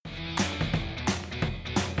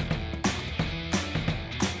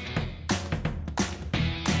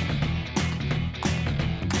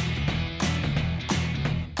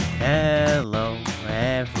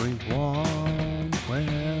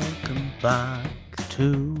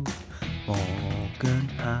who Morgan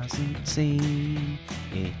hasn't seen.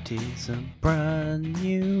 It is a brand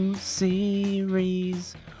new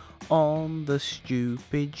series on The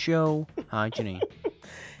Stupid Show. Hi, Janine.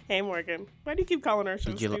 Hey, Morgan. Why do you keep calling our show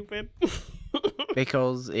Did you stupid?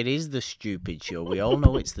 Because it is The Stupid Show. We all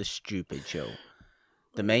know it's The Stupid Show.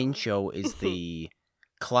 The main show is the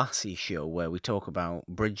classy show where we talk about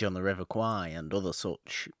Bridge on the River Kwai and other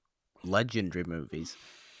such legendary movies.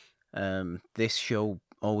 This show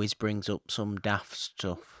always brings up some daft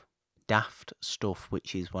stuff,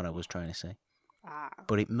 which is what I was trying to say.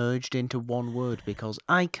 But it merged into one word because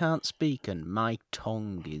I can't speak and my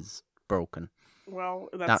tongue is broken. Well,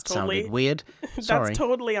 That sounded weird. Sorry. That's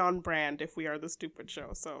totally on brand if we are the stupid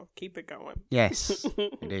show, so keep it going. Yes,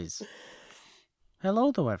 it is.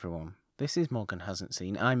 Hello though, everyone. This is Morgan Hasn't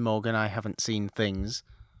Seen. I'm Morgan, I haven't seen things.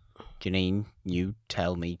 Janine, you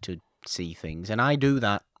tell me to see things, and I do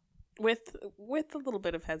that. With a little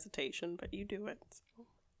bit of hesitation, but you do it. So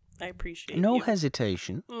I appreciate No you.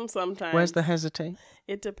 hesitation. Sometimes. Where's the hesitate?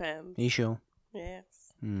 It depends. Are you sure?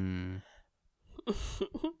 Yes. I'm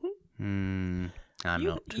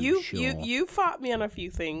not too sure. You fought me on a few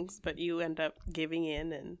things, but you end up giving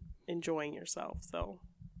in and enjoying yourself, so.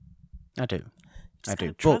 I do. I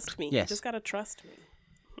do. Trust me. Yes. You just gotta trust me.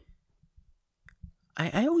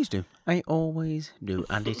 I always do. I always do.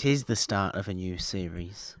 And it is the start of a new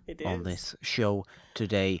series on this show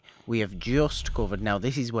today. We have just covered... Now,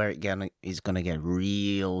 this is where it is going to get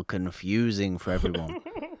real confusing for everyone.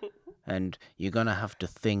 And you're going to have to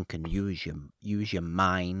think and use your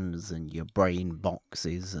minds and your brain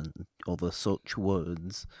boxes and other such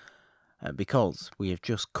words. Because we have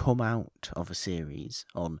just come out of a series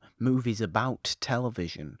on movies about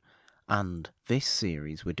television. And this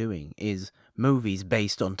series we're doing is movies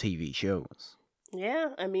based on TV shows. Yeah,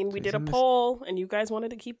 I mean, we did a poll, and you guys wanted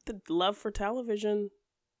to keep the love for television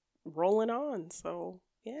rolling on, so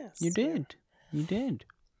yes. You did.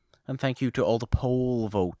 And thank you to all the poll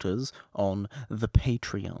voters on the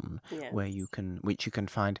Patreon, yes. which you can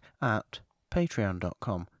find at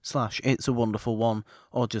patreon.com/itsawonderful1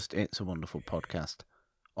 or just It's a Wonderful Podcast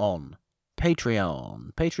on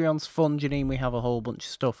Patreon. Patreon's fun, Janine. We have a whole bunch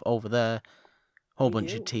of stuff over there. Whole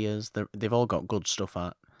bunch of tiers. They've all got good stuff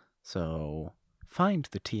at. So find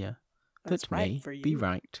the tier that may be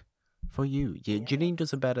right for you. Janine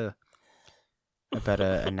does a better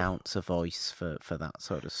announcer voice for that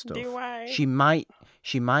sort of stuff. Do I? She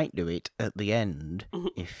might do it at the end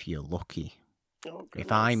if you're lucky. Oh,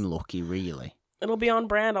 if I'm lucky, really. It'll be on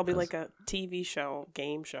brand. I'll be like a TV show,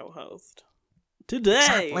 game show host. Today.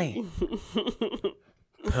 Exactly.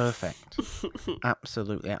 Perfect.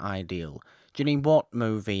 Absolutely ideal. Janine, what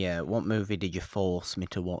movie did you force me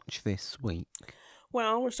to watch this week?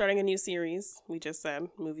 Well, we're starting a new series. We just said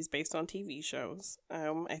movies based on TV shows.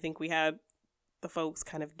 I think we had the folks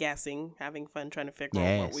kind of guessing, having fun trying to figure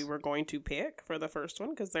out what we were going to pick for the first one,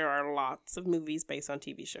 because there are lots of movies based on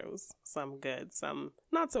TV shows. Some good, some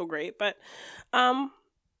not so great, but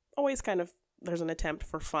always kind of there's an attempt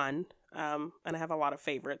for fun. And I have a lot of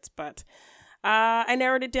favorites, but I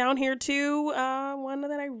narrowed it down here to one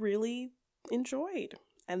that I really enjoyed,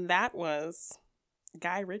 and that was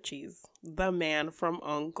Guy Ritchie's The Man from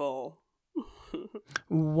U.N.C.L.E.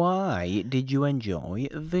 Why did you enjoy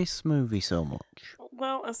this movie so much?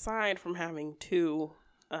 Well, aside from having two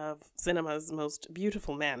of cinema's most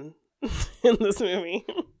beautiful men in this movie,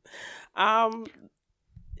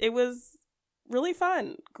 it was really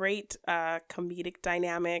fun. Great comedic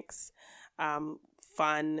dynamics,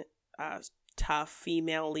 fun, tough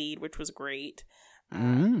female lead, which was great.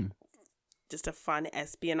 Just a fun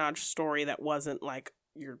espionage story that wasn't like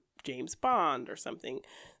your James Bond or something.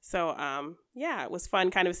 So, it was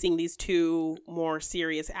fun kind of seeing these two more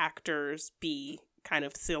serious actors be kind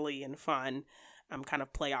of silly and fun, kind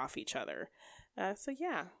of play off each other.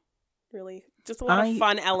 Really just a lot of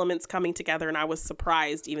fun elements coming together, and I was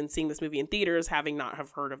surprised even seeing this movie in theaters, having not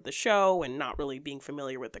have heard of the show and not really being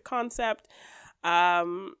familiar with the concept.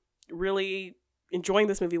 Really enjoying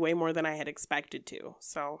this movie way more than I had expected to.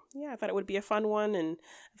 So, I thought it would be a fun one, and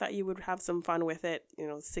I thought you would have some fun with it,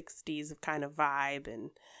 60s kind of vibe and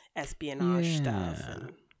espionage stuff.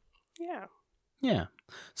 And, Yeah.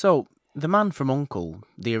 So, The Man from U.N.C.L.E.,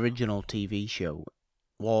 the original TV show,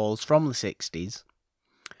 was from the 60s,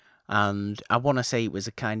 and I want to say it was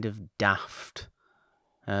a kind of daft...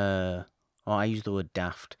 I use the word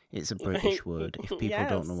daft. It's a British word. If people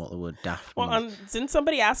don't know what the word daft means. Well, didn't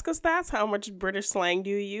somebody ask us that? How much British slang do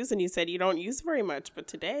you use? And you said you don't use very much. But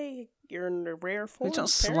today, you're in a rare form, It's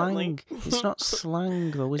not apparently. slang. It's not slang,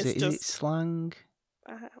 though, is it? Is it slang?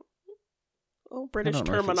 Oh, British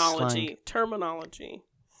terminology. Terminology.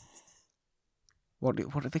 What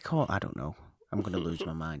do they call it? I don't know. I'm going to lose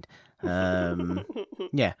my mind.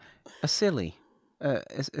 Yeah, a silly,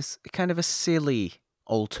 kind of a silly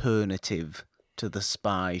alternative to the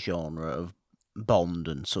spy genre of Bond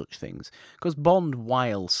and such things. Because Bond,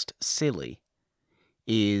 whilst silly,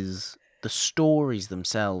 is the stories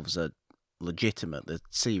themselves are legitimate. They're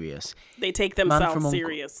serious. They take themselves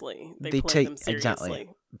seriously. They play them seriously. Exactly.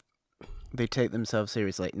 They take themselves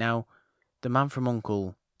seriously. Now, The Man from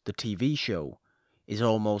U.N.C.L.E., the TV show, is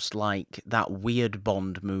almost like that weird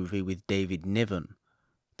Bond movie with David Niven,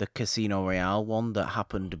 the Casino Royale one that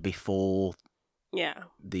happened before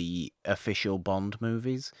the official Bond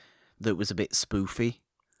movies, that was a bit spoofy.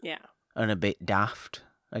 Yeah. And a bit daft,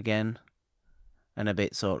 again. And a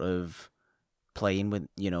bit sort of playing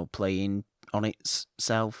on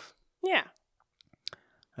itself. Yeah.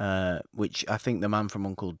 Which I think The Man from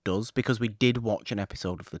U.N.C.L.E. does, because we did watch an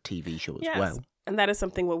episode of the TV show as well. And that is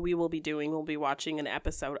something what we will be doing. We'll be watching an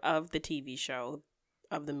episode of the TV show,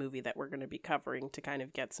 of the movie that we're going to be covering, to kind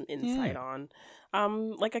of get some insight on,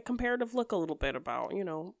 like a comparative look a little bit about,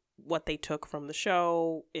 what they took from the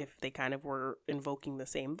show, if they kind of were invoking the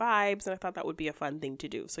same vibes. And I thought that would be a fun thing to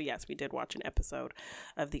do. So yes, we did watch an episode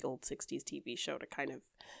of the old 60s TV show to kind of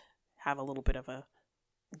have a little bit of a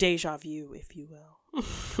deja vu, if you will.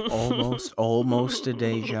 almost a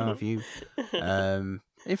deja vu.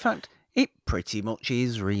 In fact, it pretty much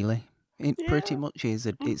is, really. It pretty much is.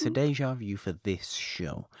 It's a deja vu for this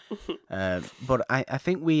show. But I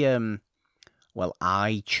think we...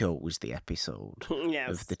 I chose the episode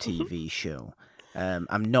of the TV show.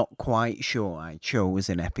 I'm not quite sure I chose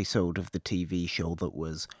an episode of the TV show that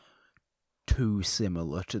was too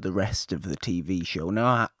similar to the rest of the TV show.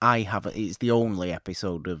 No, I haven't. It's the only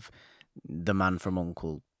episode of The Man from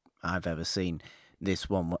U.N.C.L.E. I've ever seen. This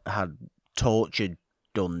one had tortured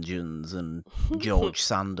dungeons and George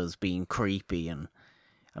Sanders being creepy, and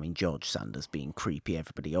I mean, George Sanders being creepy,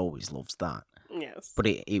 everybody always loves that. Yes. But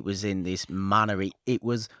it was in this manner, it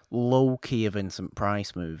was low-key a Vincent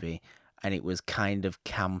Price movie, and it was kind of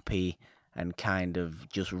campy and kind of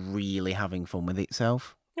just really having fun with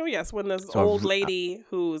itself. Oh yes, when this old lady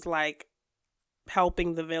who's like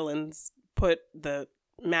helping the villains put the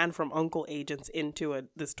Man from U.N.C.L.E. agents into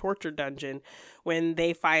this torture dungeon, when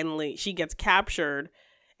she gets captured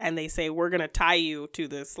and they say, we're going to tie you to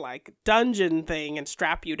this like dungeon thing and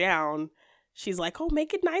strap you down. She's like, oh,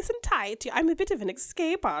 make it nice and tight. I'm a bit of an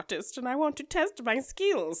escape artist and I want to test my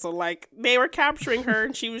skills. So like they were capturing her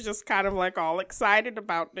and she was just kind of like all excited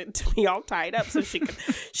about it to be all tied up so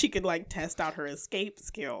she could like test out her escape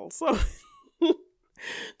skills. So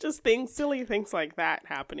just silly things like that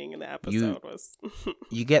happening in the episode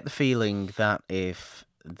You get the feeling that if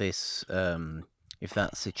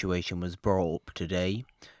that situation was brought up today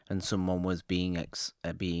and someone was being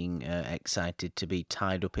excited to be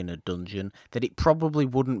tied up in a dungeon, that it probably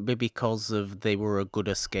wouldn't be because of they were a good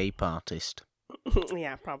escape artist.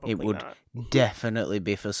 Yeah, probably it would definitely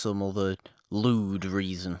be for some other lewd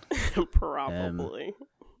reason. Probably.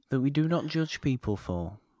 That we do not judge people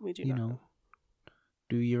for. We do not.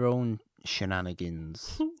 Do your own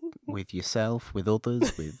shenanigans with yourself, with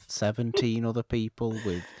others, with 17 other people,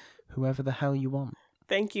 with whoever the hell you want.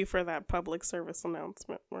 Thank you for that public service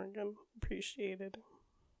announcement, Morgan. Appreciated.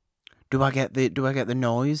 Do I get the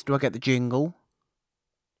noise? Do I get the jingle?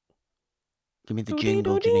 Give me the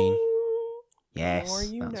jingle, Janine.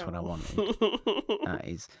 Yes, that's what I wanted. That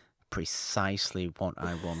is precisely what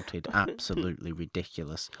I wanted. Absolutely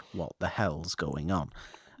ridiculous. What the hell's going on?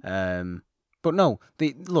 But no,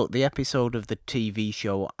 the episode of the TV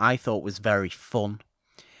show I thought was very fun.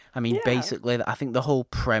 I mean, basically, I think the whole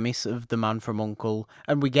premise of The Man from U.N.C.L.E.,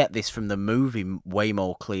 and we get this from the movie way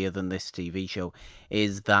more clear than this TV show,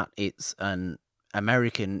 is that it's an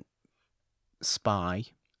American spy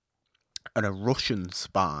and a Russian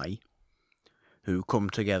spy who come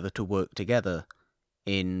together to work together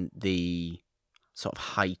in the sort of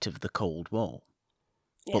height of the Cold War.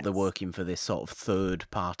 Yes. But they're working for this sort of third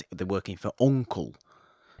party. They're working for U.N.C.L.E.,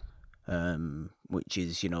 which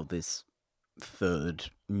is, this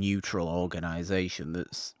third neutral organization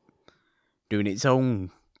that's doing its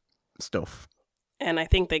own stuff. And I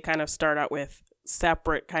think they kind of start out with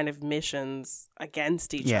separate kind of missions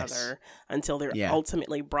against each other until they're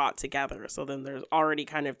ultimately brought together. So then there's already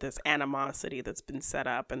kind of this animosity that's been set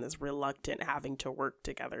up and this reluctant having to work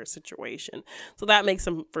together situation. So that makes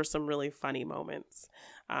them for some really funny moments.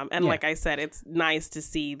 Like I said, it's nice to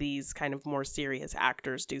see these kind of more serious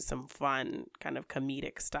actors do some fun kind of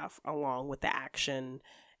comedic stuff along with the action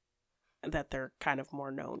that they're kind of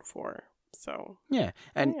more known for So yeah,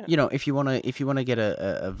 and you know, if you wanna get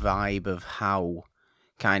a vibe of how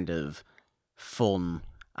kind of fun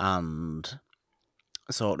and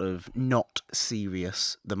sort of not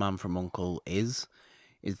serious the Man from U.N.C.L.E. is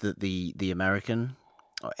that the American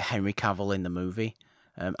Henry Cavill in the movie,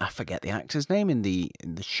 I forget the actor's name in the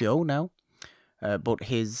show now, but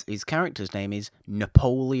his character's name is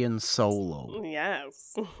Napoleon Solo.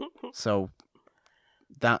 Yes. So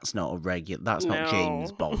that's not not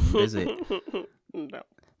James Bond, is it? No.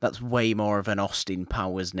 That's way more of an Austin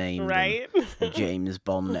Powers name right? than James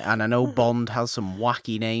Bond. And I know Bond has some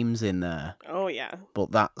wacky names in there. Oh yeah.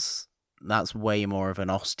 But that's way more of an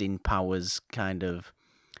Austin Powers kind of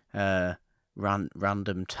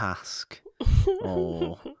random task.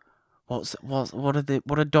 Or what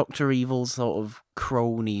are Dr. Evil's sort of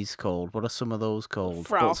cronies called? What are some of those called?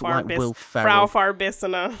 Frau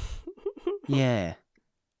Farbissina. Yeah.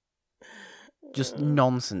 Just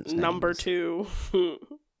nonsense names. Number 2.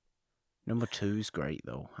 Number 2's great,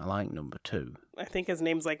 though. I like number 2. I think his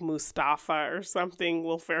name's like Mustafa or something,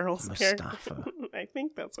 Will Ferrell's character. I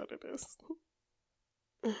think that's what it is.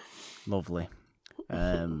 Lovely.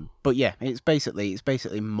 But yeah, it's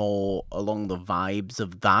basically more along the vibes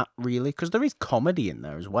of that, really, because there is comedy in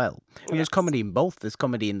there as well. And there's comedy in both. There's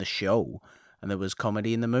comedy in the show, and there was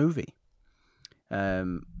comedy in the movie.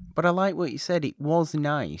 But I like what you said. It was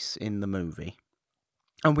nice in the movie.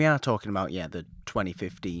 And we are talking about, the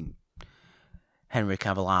 2015 Henry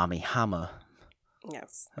Cavill Armie Hammer.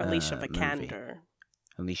 Yes, Alicia Vikander.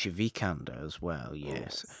 Alicia Vikander as well,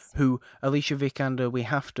 yes. Who, Alicia Vikander, we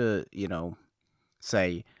have to,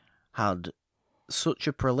 say, had such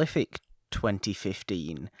a prolific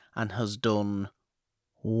 2015 and has done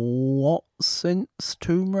what since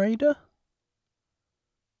Tomb Raider?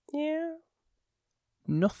 Yeah.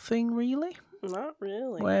 Nothing really? Not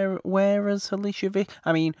really. Whereas Alicia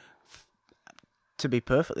I mean, to be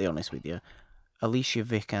perfectly honest with you, Alicia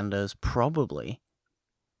Vikander's probably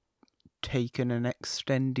taken an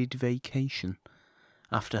extended vacation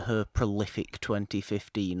after her prolific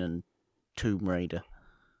 2015 and Tomb Raider.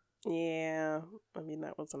 Yeah, I mean,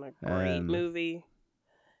 that wasn't a great movie.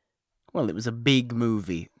 Well, it was a big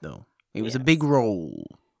movie, though. It was a big role.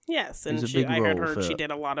 Yes, and I heard she did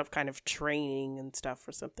a lot of kind of training and stuff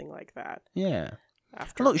or something like that. Yeah.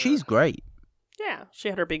 Look, she's great. Yeah, she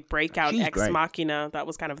had her big breakout Ex Machina. That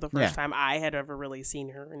was kind of the first time I had ever really seen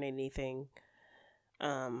her in anything.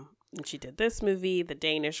 And she did this movie, The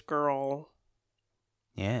Danish Girl.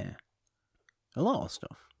 Yeah. A lot of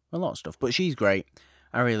stuff. But she's great.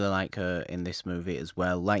 I really like her in this movie as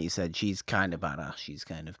well. Like you said, she's kind of badass. She's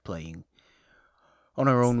kind of playing on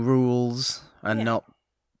her own rules and not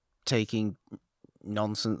taking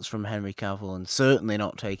nonsense from Henry Cavill, and certainly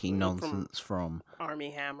not taking nonsense from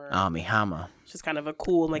Armie Hammer. She's kind of a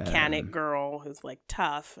cool mechanic girl who's like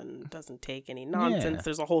tough and doesn't take any nonsense. Yeah.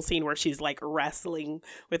 There's a whole scene where she's like wrestling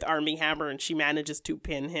with Armie Hammer and she manages to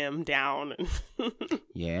pin him down.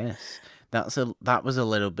 Yes, that was a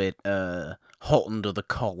little bit hot under the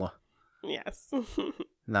collar. Yes.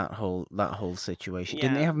 that whole situation. Yeah.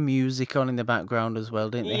 Didn't they have music on in the background as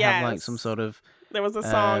well? Didn't they have like some sort of? There was a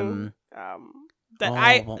song.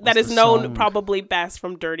 That is known probably best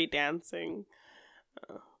from Dirty Dancing.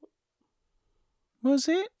 Was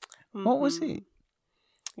it? Mm-hmm. What was it?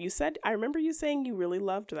 I remember you saying you really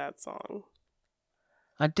loved that song.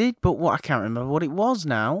 I did, but I can't remember what it was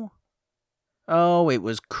now. Oh, it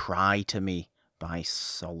was Cry to Me by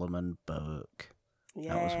Solomon Burke.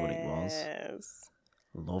 Yes. That was what it was.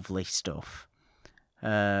 Lovely stuff.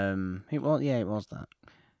 It was that.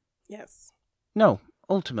 Yes. No,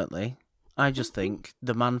 ultimately, I just think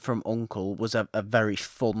The Man from U.N.C.L.E. was a very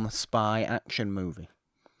fun spy action movie.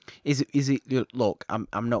 Is it? Look,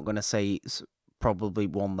 I'm not going to say it's probably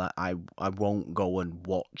one that I won't go and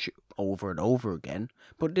watch over and over again.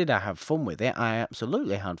 But did I have fun with it? I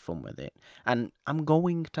absolutely had fun with it, and I'm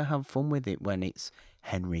going to have fun with it when it's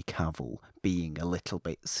Henry Cavill being a little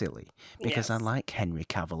bit silly, because I like Henry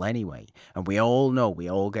Cavill anyway, and we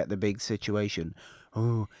all get the big situation.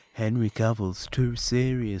 Oh, Henry Cavill's too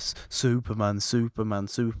serious. Superman. Shut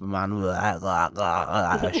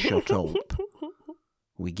up.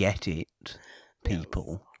 We get it,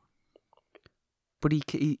 people. But he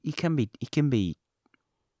can be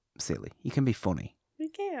silly. He can be funny. He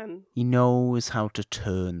can. He knows how to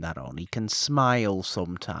turn that on. He can smile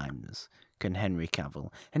sometimes, can Henry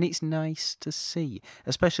Cavill. And it's nice to see,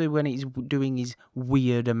 especially when he's doing his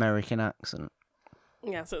weird American accent.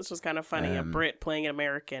 Yeah, so it's just kind of funny. A Brit playing an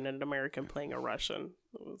American and an American playing a Russian.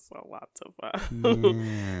 So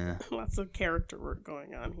lots of character work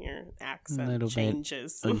going on here. Accent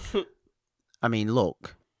changes. I mean,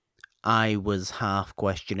 look, I was half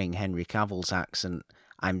questioning Henry Cavill's accent,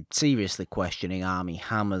 I'm seriously questioning Armie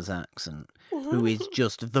Hammer's accent, who is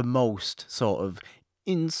just the most sort of,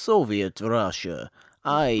 in Soviet Russia,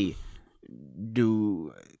 I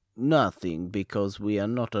do nothing because we are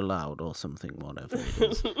not allowed or something, whatever it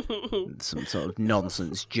is. Some sort of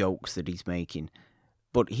nonsense jokes that he's making.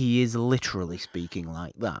 But he is literally speaking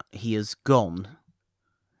like that. He has gone.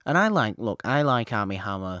 And I like Armie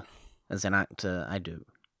Hammer as an actor, I do.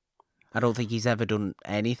 I don't think he's ever done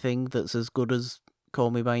anything that's as good as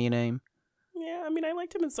Call Me By Your Name. Yeah, I mean, I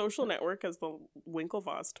liked him in Social Network as the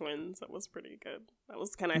Winklevoss twins. That was pretty good. That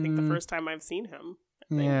was kind of, I think, the first time I've seen him.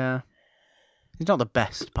 Yeah. He's not the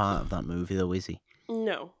best part of that movie, though, is he?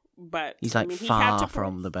 No, but... He's far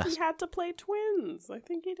from the best. He had to play twins. I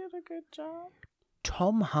think he did a good job.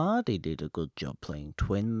 Tom Hardy did a good job playing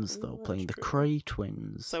twins, though, playing the Cray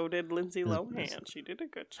twins. So did Lindsay Lohan. She did a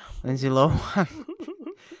good job. Lindsay Lohan.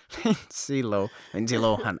 Lindsay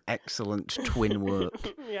Lohan, excellent twin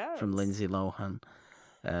work from Lindsay Lohan.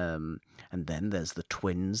 And then there's the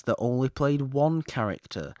twins that only played one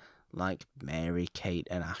character, like Mary Kate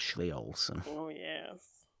and Ashley Olsen. Oh,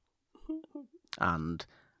 yes. and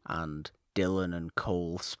Dylan and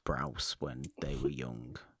Cole Sprouse when they were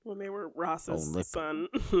young. When they were Ross's son,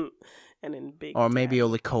 and in Big Or maybe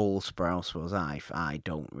only Cole Sprouse was. I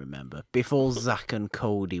don't remember. Before Zack and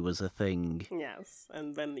Cody was a thing. Yes,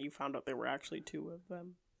 and then you found out there were actually two of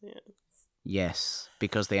them. Yes. Yes,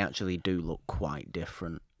 because they actually do look quite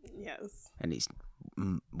different. Yes. And it's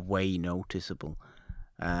way noticeable.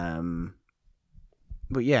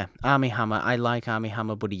 But yeah, Armie Hammer, I like Armie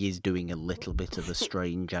Hammer, but he is doing a little bit of a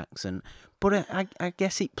strange accent. But I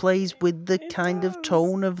guess it plays with the kind of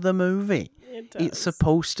tone of the movie. It's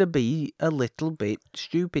supposed to be a little bit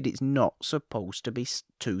stupid. It's not supposed to be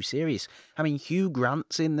too serious. I mean, Hugh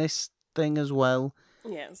Grant's in this thing as well.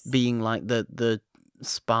 Yes. Being like the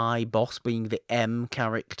spy boss, being the M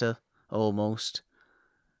character, almost.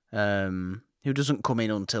 Who doesn't come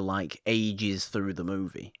in until, like, ages through the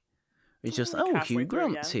movie. It's just, Hugh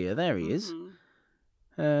Grant's here. There he is.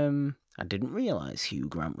 I didn't realise Hugh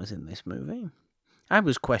Grant was in this movie. I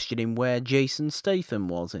was questioning where Jason Statham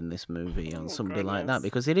was in this movie or somebody like that,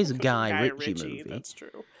 because it is a Guy Ritchie movie. That's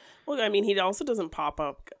true. Well, I mean, he also doesn't pop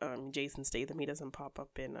up, Jason Statham, he doesn't pop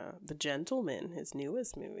up in The Gentleman, his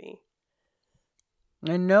newest movie.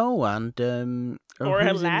 I know, and... or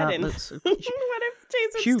Aladdin. What if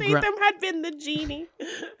Jason Statham had been the genie?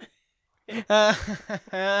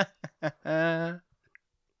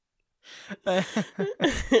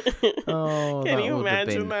 Can you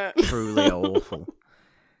imagine that? Truly awful.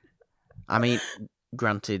 I mean,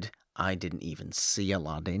 granted, I didn't even see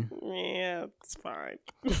Aladdin. Yeah, it's fine.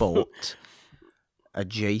 But a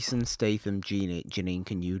Jason Statham genie. Janine,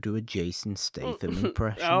 can you do a Jason Statham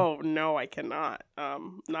impression? Oh, no, I cannot.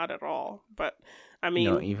 Not at all. But I mean,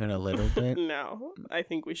 not even a little bit. No, I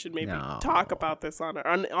think we should maybe talk about this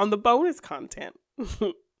on the bonus content.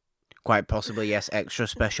 Quite possibly, yes. Extra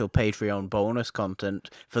special Patreon bonus content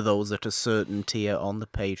for those at a certain tier on the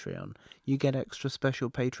Patreon. You get extra special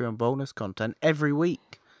Patreon bonus content every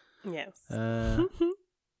week. Yes.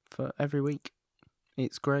 For every week.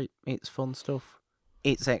 It's great. It's fun stuff.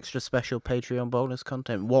 It's extra special Patreon bonus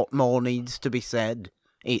content. What more needs to be said?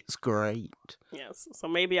 It's great. Yes. So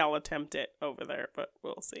maybe I'll attempt it over there, but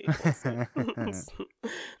we'll see.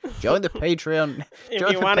 Join the Patreon.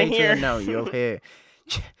 If you want to hear. No, you'll hear.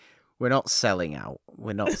 We're not selling out.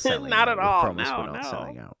 We're not selling not out. At all. We promise we're not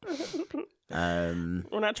selling out.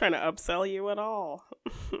 We're not trying to upsell you at all.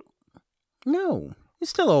 No. You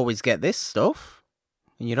still always get this stuff.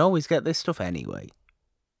 And you'd always get this stuff anyway.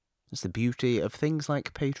 It's the beauty of things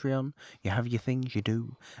like Patreon. You have your things you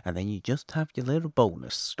do, and then you just have your little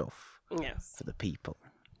bonus stuff. Yes. For the people.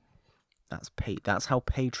 That's how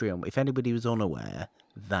Patreon... If anybody was unaware,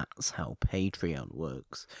 that's how Patreon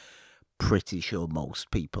works. Pretty sure most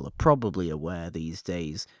people are probably aware these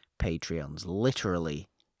days. Patreon's literally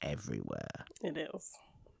everywhere. It is.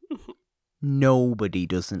 Nobody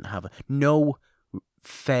doesn't have no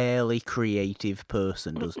fairly creative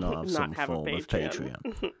person does not have some form of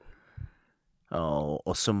Patreon.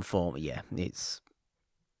 Or some form, yeah. It's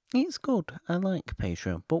good. I like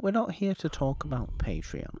Patreon, but we're not here to talk about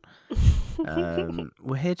Patreon.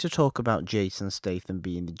 We're here to talk about Jason Statham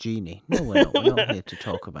being the genie. No, we're not. We're not here to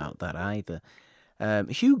talk about that either.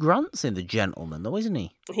 Hugh Grant's in The Gentleman, though, isn't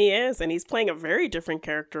he? He is, and he's playing a very different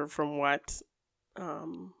character from what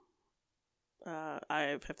I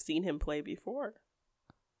have seen him play before.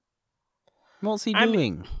 What's he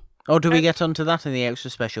doing? Do we get onto that in the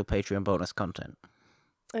extra special Patreon bonus content?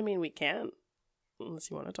 I mean, we can.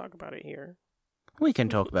 Unless you want to talk about it here. We can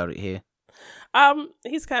talk about it here.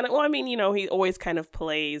 He's kind of, well, I mean, you know, he always kind of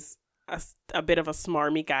plays a bit of a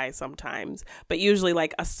smarmy guy sometimes, but usually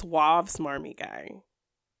like a suave smarmy guy.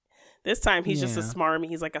 This time he's just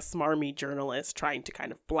he's like a smarmy journalist trying to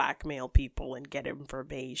kind of blackmail people and get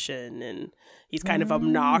information, and he's kind of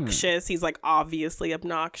obnoxious. He's like obviously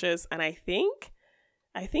obnoxious, and I think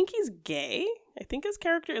he's gay. I think his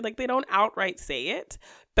character, like, they don't outright say it,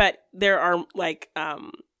 but there are like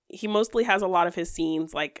he mostly has a lot of his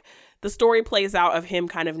scenes, like the story plays out of him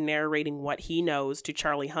kind of narrating what he knows to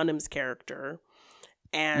Charlie Hunnam's character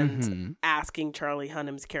and asking Charlie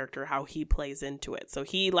Hunnam's character how he plays into it. So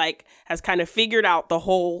he like has kind of figured out the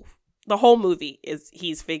whole movie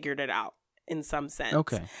he's figured it out in some sense.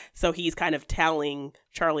 Okay. So he's kind of telling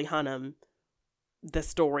Charlie Hunnam the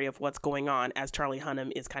story of what's going on as Charlie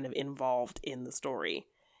Hunnam is kind of involved in the story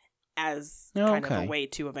as kind of a way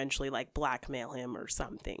to eventually like blackmail him or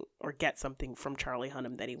something, or get something from Charlie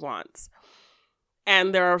Hunnam that he wants.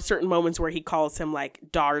 And there are certain moments where he calls him like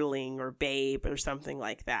darling or babe or something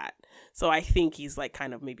like that. So I think he's like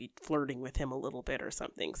kind of maybe flirting with him a little bit or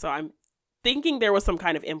something. So I'm thinking there was some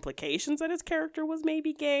kind of implications that his character was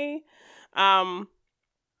maybe gay. And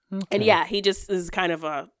yeah, he just is kind of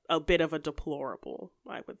a bit of a deplorable,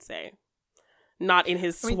 I would say. Not in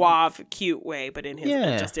his suave, cute way, but in his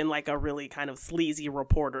just in like a really kind of sleazy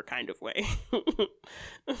reporter kind of way.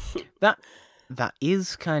 That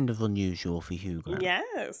is kind of unusual for Hugh Grant.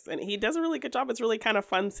 Yes, and he does a really good job. It's really kind of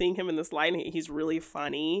fun seeing him in this line. He's really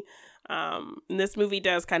funny. And this movie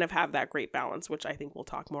does kind of have that great balance, which I think we'll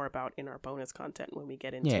talk more about in our bonus content when we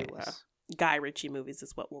get into Guy Ritchie movies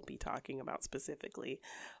is what we'll be talking about specifically.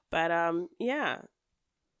 But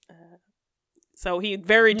so he's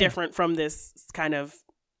very different from this kind of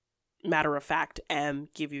matter of fact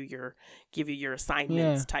give you your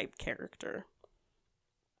assignments type character.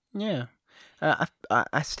 Yeah.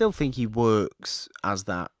 I still think he works as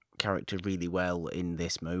that character really well in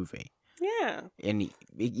this movie. Yeah. And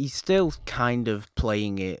he's still kind of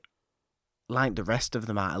playing it like the rest of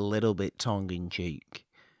them are, a little bit tongue-in-cheek.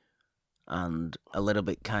 And a little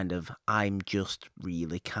bit kind of, I'm just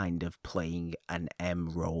really kind of playing an M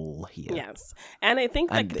role here. Yes. And I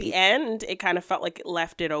think like at the end, it kind of felt like it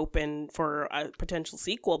left it open for a potential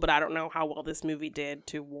sequel, but I don't know how well this movie did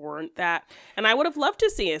to warrant that. And I would have loved to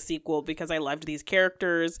see a sequel because I loved these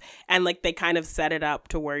characters, and like they kind of set it up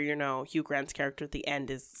to where, you know, Hugh Grant's character at the end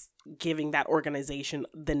is giving that organization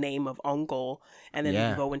the name of Uncle, and then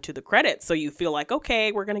you go into the credits, so you feel like,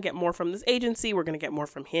 okay, we're going to get more from this agency, we're going to get more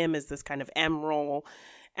from him as this kind of M role,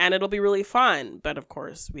 and it'll be really fun. But of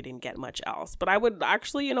course we didn't get much else. But I would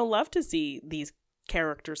actually, you know, love to see these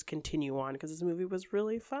characters continue on, because this movie was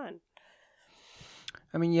really fun.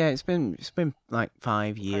 I mean, yeah, it's been like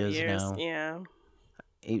 5 years now. Yeah,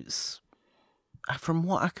 it's, from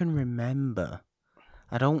what I can remember,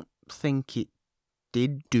 I don't think it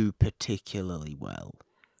did do particularly well,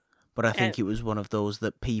 but I think it was one of those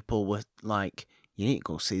that people were like, you need to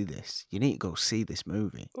go see this. You need to go see this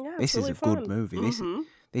movie. Yeah, this is really a fun. good movie.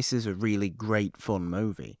 This is a really great fun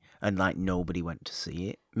movie, and like nobody went to see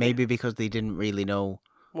it. Maybe because they didn't really know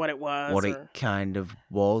what it was, it kind of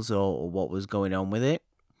was, or what was going on with it.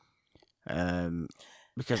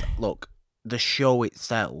 Because look, the show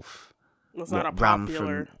itself was not a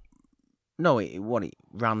popular. No, it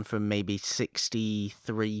ran from maybe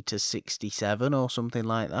 63 to 67 or something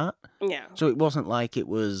like that. Yeah. So it wasn't like it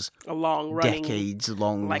was a long running, decades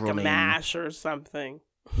long like running, a MASH or something.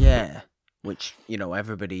 Yeah, which, you know,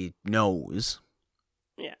 everybody knows.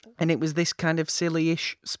 Yeah. And it was this kind of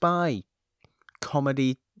silly-ish spy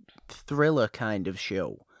comedy thriller kind of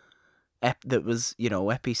show that was, you know,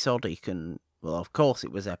 episodic and. Well, of course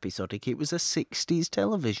it was episodic. It was a 60s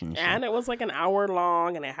television show. And it was like an hour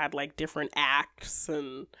long, and it had like different acts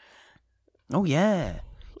and... Oh, yeah.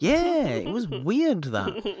 Yeah, it was weird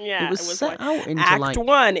that. Yeah. It was set like out into Act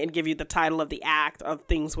 1, and give you the title of the act of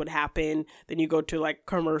things would happen. Then you go to like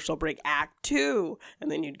commercial break, Act 2,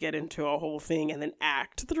 and then you'd get into a whole thing, and then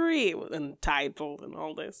Act 3, and title and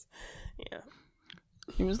all this. Yeah.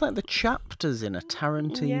 It was like the chapters in a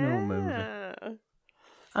Tarantino movie.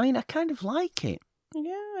 I mean, I kind of like it.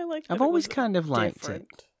 Yeah, I like it. I've always kind of liked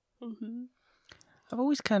it. Mm-hmm. I've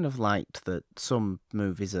always kind of liked that some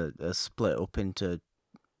movies are split up into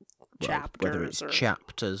chapters, whether it's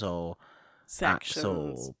chapters or sections. acts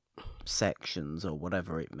or sections or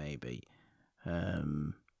whatever it may be.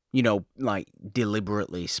 You know, like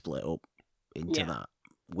deliberately split up into that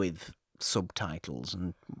with subtitles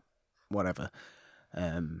and whatever.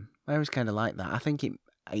 I always kind of like that. I think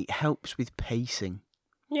it helps with pacing.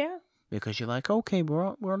 Yeah. because you're like, okay, we're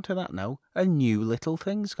on to that now. A new little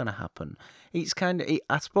thing's gonna happen. It's kind of,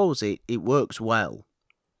 I suppose it works well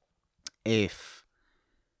if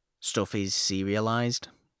stuff is serialized.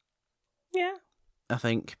 Yeah. I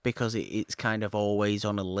think because it's kind of always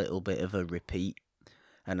on a little bit of a repeat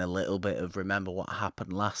and a little bit of remember what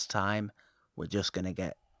happened last time. We're just gonna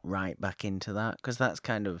get right back into that, because that's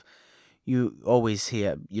kind of, you always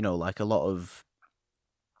hear, like a lot of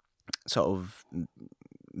sort of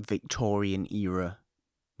Victorian era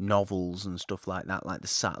novels and stuff like that, like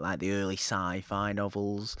the early sci-fi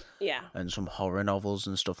novels, and some horror novels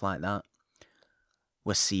and stuff like that,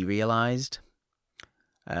 were serialized.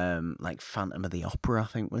 Like Phantom of the Opera, I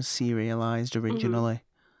think, was serialized originally.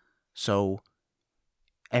 Mm-hmm. So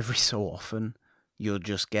every so often, you'll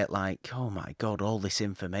just get like, oh my god, all this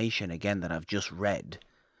information again that I've just read,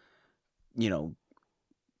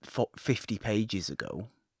 50 pages ago.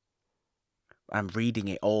 I'm reading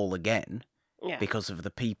it all again because of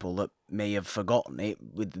the people that may have forgotten it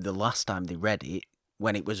with the last time they read it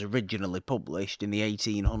when it was originally published in the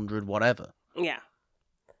 1800 whatever. Yeah.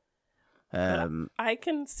 I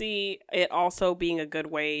can see it also being a good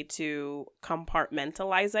way to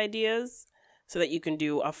compartmentalize ideas so that you can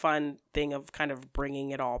do a fun thing of kind of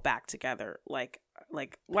bringing it all back together, like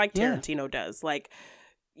Tarantino does. Like,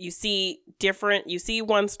 you see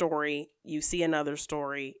one story, you see another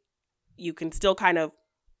story, you can still kind of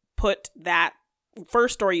put that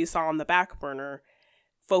first story you saw on the back burner,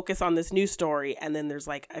 focus on this new story, and then there's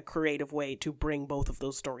like a creative way to bring both of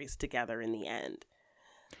those stories together in the end.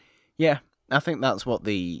 Yeah, I think that's what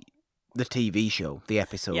the TV show, the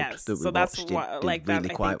episode that we watched, did really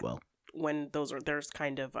quite well. When there's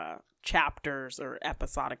kind of chapters or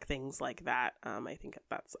episodic things like that, I think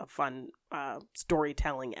that's a fun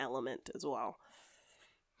storytelling element as well.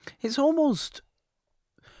 It's almost,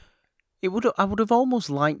 I would have almost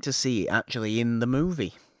liked to see it actually in the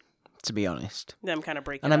movie, to be honest. Them kind of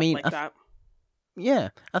breaking it up like that. Yeah,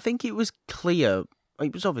 I think it was clear.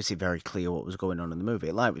 It was obviously very clear what was going on in the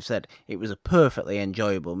movie. Like we said, it was a perfectly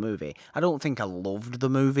enjoyable movie. I don't think I loved the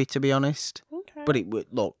movie, to be honest. Okay. But it would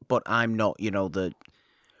look. But I'm not,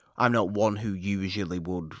 I'm not one who usually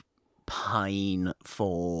would pine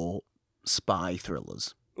for spy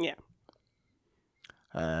thrillers. Yeah.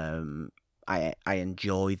 I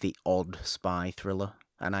enjoy the odd spy thriller,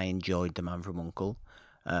 and I enjoyed The Man from U.N.C.L.E.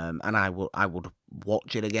 And I would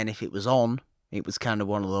watch it again if it was on. It was kind of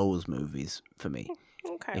one of those movies for me.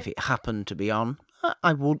 Okay. If it happened to be on,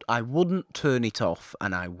 I wouldn't turn it off,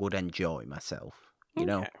 and I would enjoy myself. You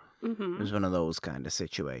know, mm-hmm. It was one of those kind of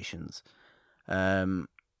situations. I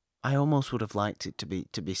almost would have liked it to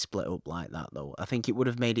be split up like that, though. I think it would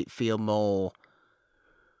have made it feel more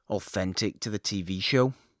authentic to the TV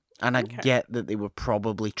show. And I get that they were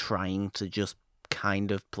probably trying to just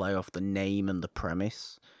kind of play off the name and the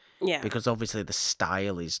premise. Yeah. Because obviously the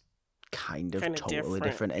style is kind of totally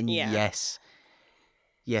different. And yes,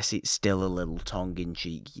 it's still a little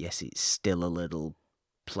tongue-in-cheek. Yes, it's still a little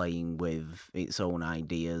playing with its own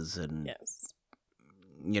ideas. And,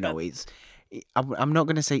 I'm not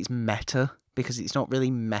going to say it's meta, because it's not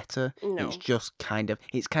really meta. No. It's just kind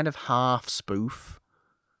of half spoof.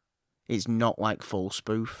 It's not like full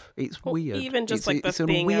spoof. It's weird. Even just it's the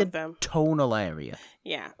thing weird of them. Tonal area.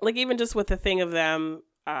 Yeah, like even just with the thing of them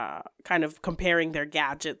kind of comparing their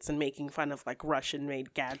gadgets and making fun of like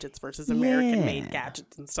Russian-made gadgets versus American-made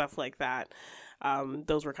gadgets and stuff like that.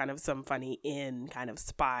 Those were kind of some funny kind of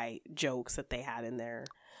spy jokes that they had in there.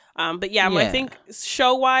 But I think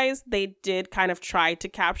show-wise, they did kind of try to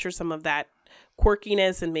capture some of that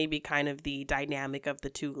quirkiness and maybe kind of the dynamic of the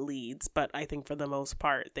two leads, but I think for the most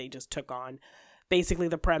part they just took on basically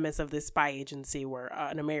the premise of this spy agency where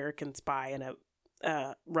an American spy and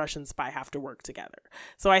a Russian spy have to work together.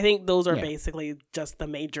 So I think those are basically just the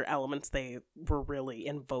major elements they were really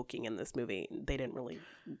invoking in this movie. They didn't really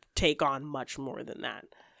take on much more than that.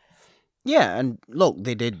 Yeah, and look,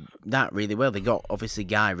 they did that really well. They got obviously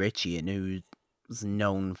Guy Ritchie in, who's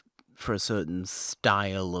known for a certain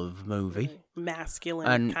style of movie.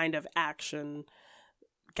 Masculine kind of action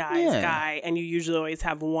guy, and you usually always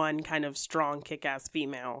have one kind of strong kick-ass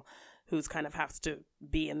female who's kind of has to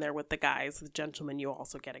be in there with the guys. The gentleman, you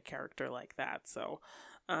also get a character like that. So,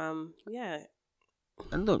 And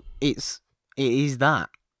look, it is that.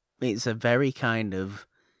 It's a very kind of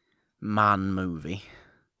man movie.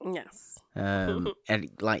 Yes. And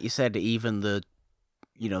like you said, even the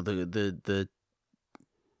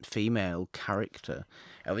female character,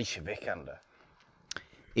 Alicia Vikander,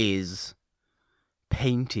 is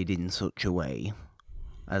painted in such a way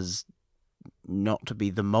as not to be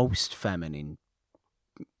the most feminine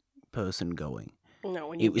person going. No,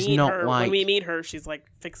 when we meet her, she's like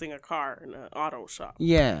fixing a car in an auto shop.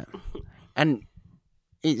 Yeah, and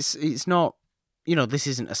it's not, this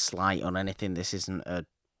isn't a slight on anything. This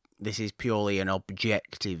is purely an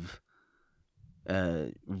objective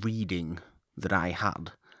reading that I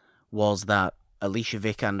had, was that Alicia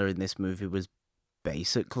Vikander in this movie was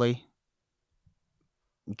basically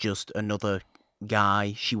just another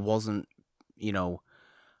guy. She wasn't, it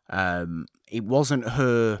wasn't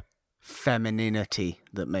her femininity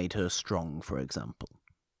that made her strong, for example.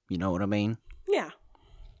 You know what I mean? Yeah.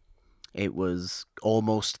 It was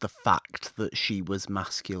almost the fact that she was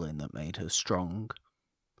masculine that made her strong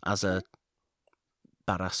as a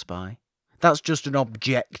badass spy. That's just an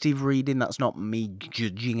objective reading. That's not me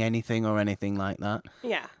judging anything or anything like that.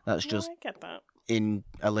 Yeah. That's just I get that. In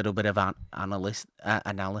a little bit of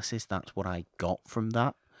analysis. That's what I got from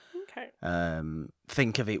that. Okay.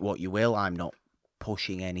 Think of it what you will. I'm not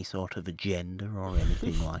pushing any sort of agenda or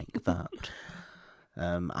anything like that.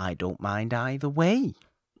 I don't mind either way,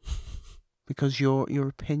 because your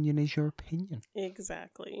opinion is your opinion.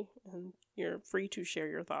 Exactly, and you're free to share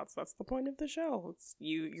your thoughts. That's the point of the show. It's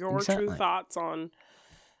your Exactly. true thoughts on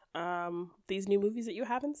these new movies that you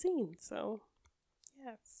haven't seen. So,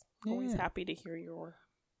 yes, always happy to hear your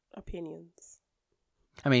opinions.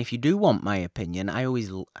 I mean, if you do want my opinion, I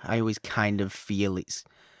always kind of feel it's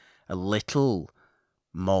a little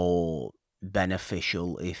more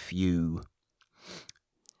beneficial if you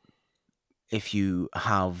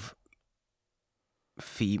have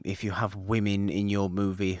women in your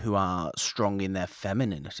movie who are strong in their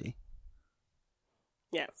femininity.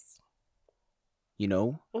 Yes.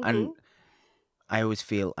 Mm-hmm. And I always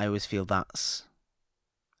feel that's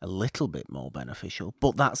a little bit more beneficial.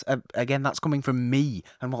 But that's that's coming from me,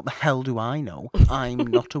 and what the hell do I know? I'm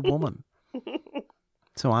not a woman.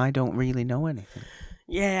 So I don't really know anything.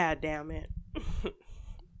 Yeah, damn it.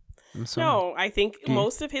 I'm sorry. No, I think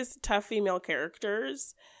most of his tough female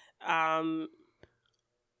characters,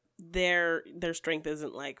 their strength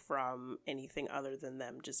isn't like from anything other than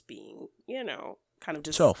them just being, kind of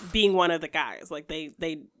just tough. Being one of the guys. Like they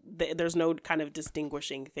there's no kind of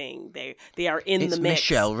distinguishing thing. They are in the mix.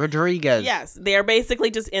 Michelle Rodriguez. Yes, they are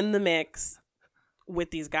basically just in the mix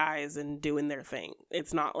with these guys and doing their thing.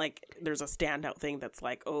 It's not like there's a standout thing that's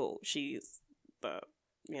like, oh, she's the,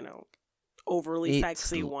 overly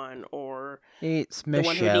sexy one, or it's the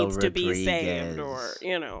one who needs Rodriguez. to be saved, or,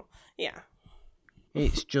 yeah.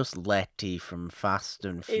 It's just Letty from Fast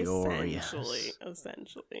and Furious.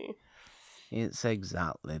 Essentially. It's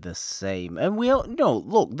exactly the same. And we all know,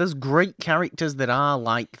 look, there's great characters that are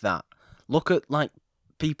like that. Look at,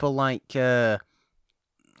 people like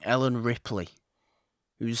Ellen Ripley,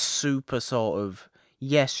 who's super sort of...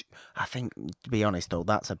 Yes, I think, to be honest, though,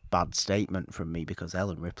 that's a bad statement from me, because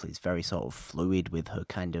Ellen Ripley's very sort of fluid with her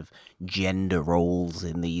kind of gender roles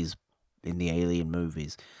in the Alien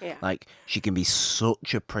movies. Yeah. She can be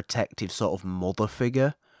such a protective sort of mother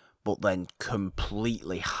figure, but then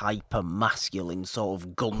completely hyper-masculine, sort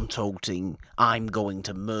of gun-toting, I'm going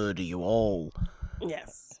to murder you all.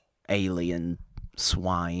 Yes. Alien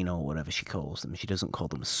swine, or whatever she calls them. She doesn't call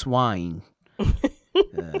them swine.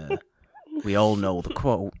 We all know the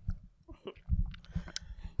quote.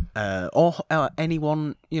 Or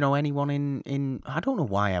anyone, anyone in... I don't know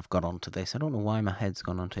why I've got onto this. I don't know why my head's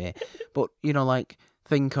gone onto it. But,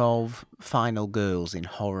 think of final girls in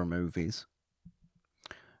horror movies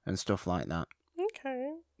and stuff like that.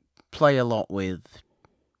 Okay. Play a lot with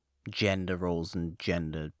gender roles and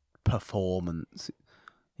gender performance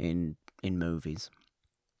in movies.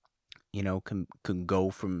 Can go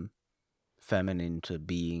from feminine to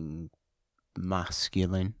being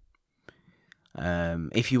masculine.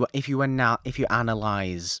 If you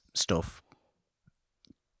analyze stuff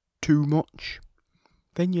too much,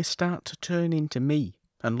 then you start to turn into me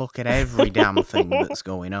and look at every damn thing that's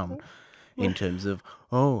going on in terms of,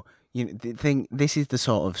 this is the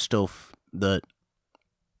sort of stuff that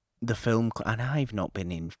the film, and I've not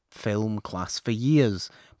been in film class for years,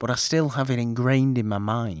 but I still have it ingrained in my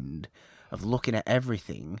mind of looking at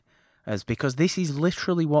everything as, because this is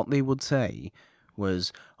literally what they would say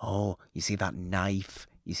was, oh, you see that knife?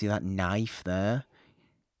 You see that knife there?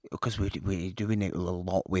 Because we're doing it a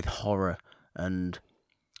lot with horror, and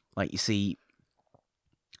you see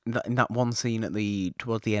in that one scene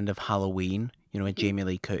towards the end of Halloween, where Jamie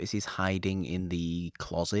Lee Curtis is hiding in the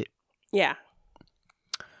closet. Yeah.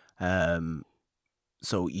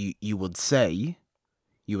 So you would say,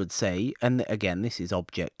 and again, this is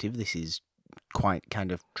objective. This is quite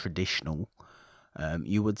kind of traditional.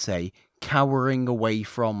 You would say, cowering away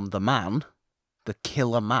from the man, the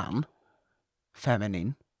killer man,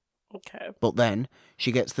 feminine, Okay. But then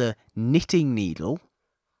she gets the knitting needle,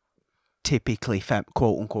 typically,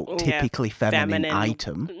 quote-unquote, typically feminine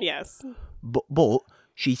item. Yes. But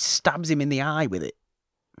she stabs him in the eye with it.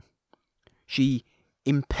 She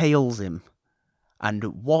impales him.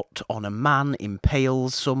 And what on a man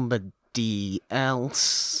impales somebody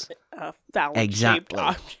else? A phallic-shaped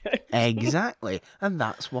object. Exactly. And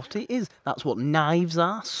that's what it is. That's what knives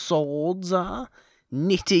are, swords are,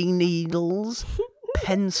 knitting needles,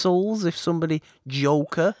 pencils. If somebody,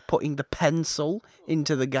 Joker, putting the pencil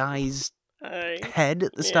into the guy's head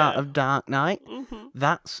at the start of Dark Knight. Mm-hmm.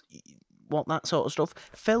 That's what that sort of stuff.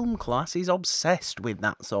 Film class is obsessed with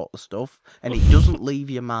that sort of stuff, and it doesn't leave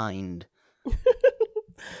your mind.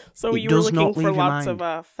 So you were looking for lots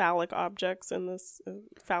of phallic objects in this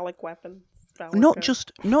phallic weapon. Not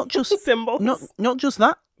just symbols. Not just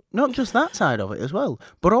that side of it as well,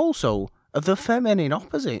 but also the feminine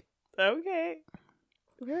opposite. Okay.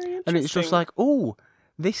 Very interesting. And it's just like, oh,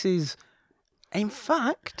 this is. In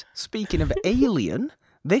fact, speaking of Alien,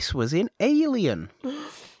 this was in Alien.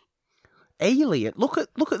 Alien. Look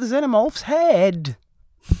at the Xenomorph's head.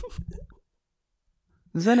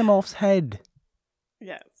 Xenomorph's head.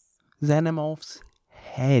 Yes. Xenomorph's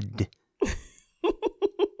head.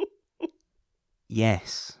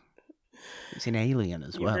 Yes. It's in Alien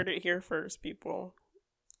as well. You heard it here first, people.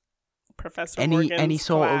 Professor Morgan's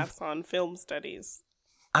class on film studies.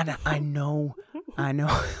 And I know.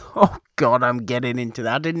 Oh, God, I'm getting into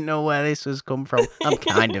that. I didn't know where this has come from. I'm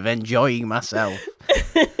kind of enjoying myself.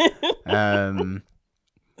 I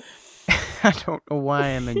don't know why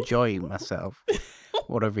I'm enjoying myself.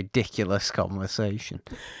 What a ridiculous conversation.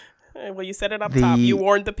 Well, you said it up top. You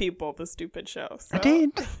warned the people, the stupid show. So. I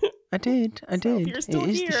did. So if you're still it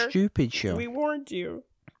is the stupid show. We warned you.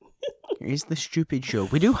 It is the stupid show.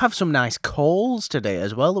 We do have some nice calls today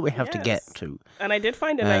as well that we have to get to. And I did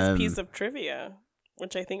find a nice piece of trivia,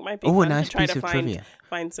 which I think might be fun to try to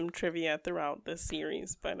find some trivia throughout this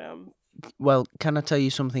series. But well, can I tell you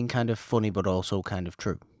something kind of funny but also kind of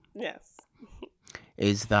true? Yes.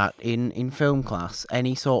 Is that in film class,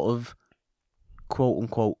 any sort of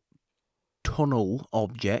quote-unquote tunnel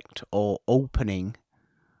object or opening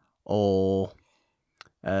or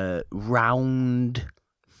round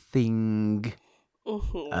thing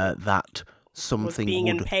that something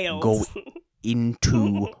would go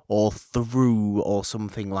into or through or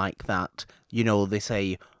something like that. You know, they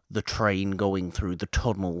say the train going through the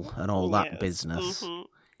tunnel and all that business. Mm-hmm.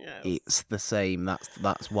 Yes. It's the same.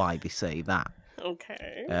 That's why they say that.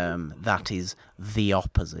 Okay. That is the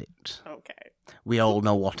opposite. Okay. We all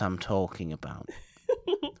know what I'm talking about.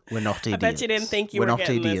 We're not idiots. I bet you didn't think you were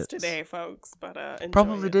getting this today, folks. But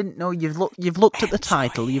probably didn't know. You've looked at the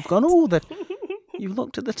title. You've gone, You've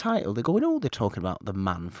looked at the title. They're going, they're talking about The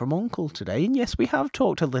Man from U.N.C.L.E. today. And yes, we have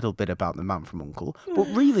talked a little bit about The Man from U.N.C.L.E. But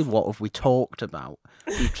really, what have we talked about?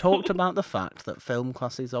 We've talked about the fact that film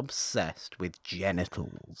class is obsessed with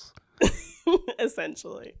genitals.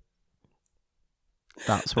 Essentially.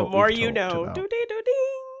 That's what the more we've you know. About. Do-dee-do-ding.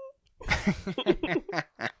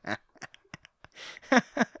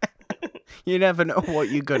 You never know what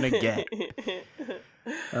you're going to get.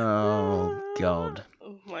 Oh, God.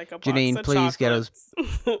 Like a box Janine, of please chocolates. get us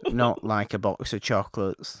not like a box of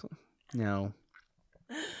chocolates. No.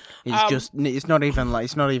 It's not even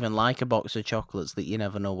like a box of chocolates that you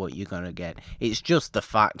never know what you're going to get. It's just the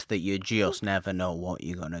fact that you just never know what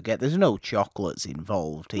you're going to get. There's no chocolates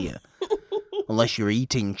involved here. Unless you're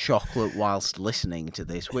eating chocolate whilst listening to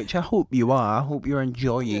this, which I hope you are. I hope you're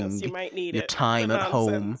enjoying your time at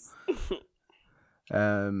home.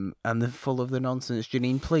 And they're full of the nonsense.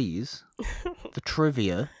 Janine, please, the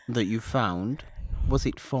trivia that you found, was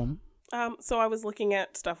it fun? So I was looking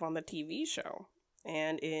at stuff on the TV show.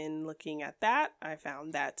 And in looking at that, I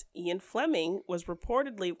found that Ian Fleming was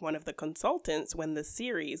reportedly one of the consultants when the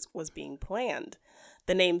series was being planned.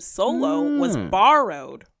 The name Solo was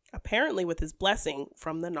borrowed, apparently with his blessing,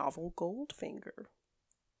 from the novel Goldfinger.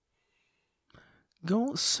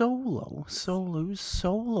 Solo's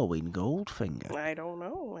soloing Goldfinger. I don't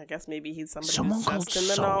know. I guess maybe he's somebody Someone who's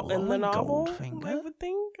just in the novel. Goldfinger? I would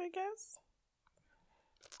think, I guess.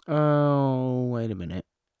 Oh, wait a minute.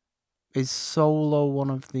 Is Solo one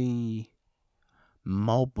of the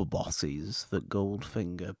mob bosses that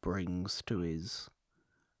Goldfinger brings to his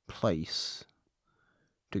place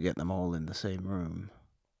to get them all in the same room?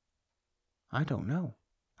 I don't know.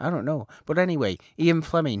 But anyway, Ian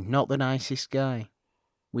Fleming, not the nicest guy.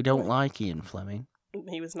 We don't like Ian Fleming.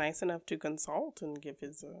 He was nice enough to consult and give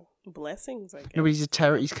his blessings, I guess. No, but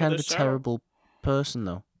he's kind of a terrible person,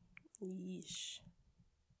 though. Yeesh.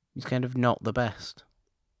 He's kind of not the best.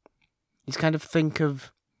 He's kind of think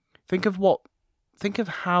of Think of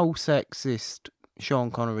how sexist Sean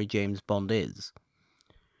Connery James Bond is.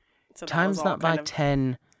 So times that by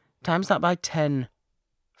 10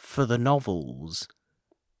 for the novels,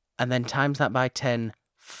 and then times that by 10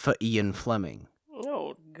 for Ian Fleming.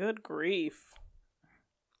 Oh, good grief.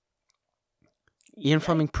 Ian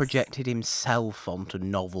Fleming projected himself onto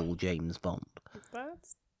novel James Bond.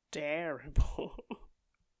 That's terrible.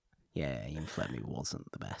 Yeah, Ian Fleming wasn't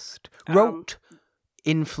the best. Wrote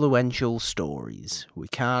influential stories. We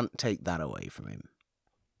can't take that away from him.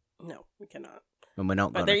 No, we cannot. And we're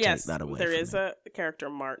not going to take that away from him. There is a character,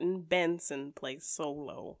 Martin Benson, plays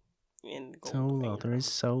Solo in Goldfinger. There is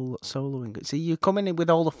Solo in... See, you're coming in with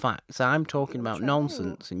all the facts. I'm talking about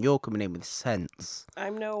nonsense, and you're coming in with sense.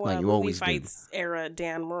 I'm no movie fights era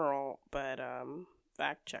Dan Murrell, but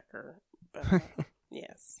fact checker. But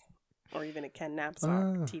yes. Or even a Ken Knapsack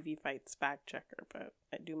TV fights fact checker, but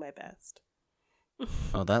I do my best.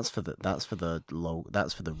 Oh, that's for the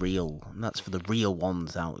real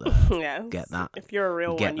ones out there. Yes. Get that. If you're a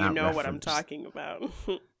real one, you know what I'm talking about.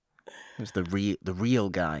 It's the real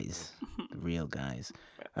guys. The real guys.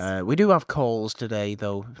 We do have calls today,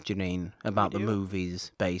 though, Janine, about the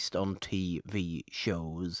movies based on TV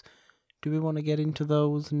shows. Do we want to get into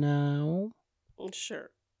those now?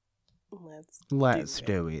 Sure. Let's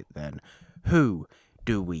do it then. Who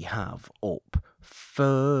do we have up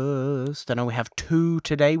first? I know we have 2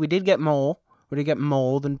 today. We did get more. We did get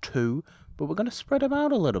more than 2, but we're going to spread them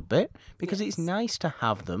out a little bit because it's nice to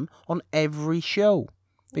have them on every show.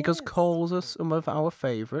 Because calls are some of our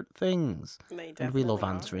favourite things. And we love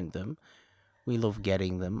answering them. We love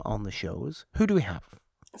getting them on the shows. Who do we have?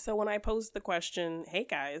 So when I posed the question, hey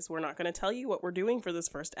guys, we're not going to tell you what we're doing for this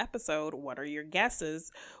first episode. What are your guesses?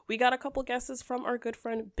 We got a couple guesses from our good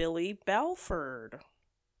friend Billy Belford.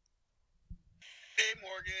 Hey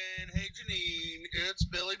Morgan, hey Janine, it's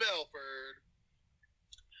Billy Belford.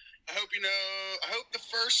 I hope the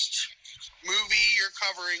first movie you're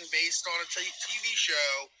covering based on a TV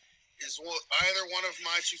show is either one of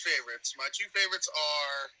my 2 favorites. My 2 favorites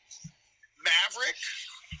are Maverick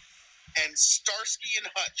and Starsky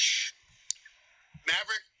and Hutch.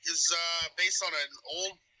 Maverick is based on an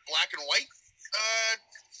old black and white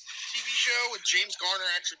TV show with James Garner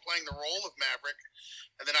actually playing the role of Maverick.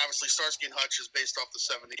 And then obviously Starsky and Hutch is based off the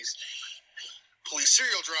 70s police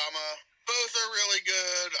serial drama. Both are really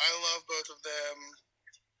good. I love both of them.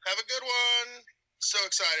 Have a good one. So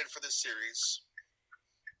excited for this series.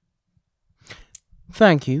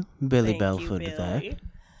 Thank you, Billy Belford there.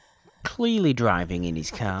 Clearly driving in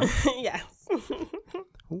his car. Yes.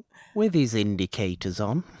 With his indicators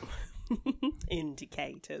on.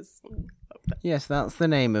 Indicators. Yes, that's the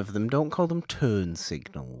name of them. Don't call them turn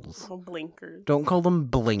signals. Or blinkers. Don't call them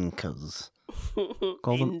blinkers.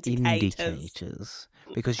 Call them indicators.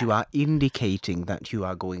 Because you are indicating that you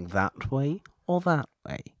are going that way or that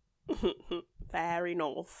way. Fair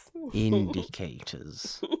enough.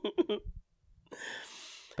 Indicators.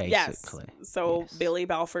 Basically. Yes. So yes. Billy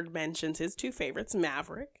Belford mentions his 2 favorites,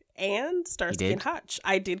 Maverick and Starsky and Hutch.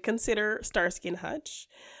 I did consider Starsky and Hutch.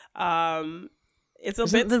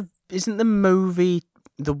 Isn't the movie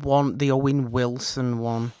the Owen Wilson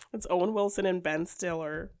one? It's Owen Wilson and Ben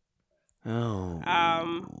Stiller. Oh.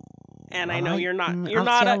 And I know you're not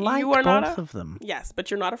both of them. Yes, but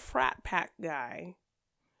you're not a frat pack guy.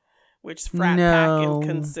 Which frat pack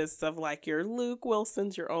consists of like your Luke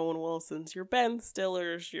Wilsons, your Owen Wilsons, your Ben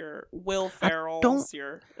Stillers, your Will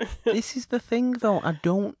Ferrells, This is the thing though, I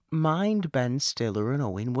don't mind Ben Stiller and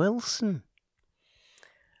Owen Wilson.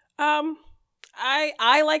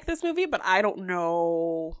 I like this movie, but I don't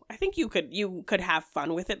know. I think you could have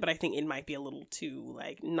fun with it, but I think it might be a little too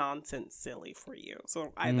like nonsense silly for you.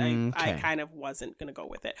 So I kind of wasn't gonna go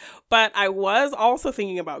with it. But I was also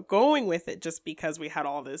thinking about going with it just because we had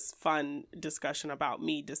all this fun discussion about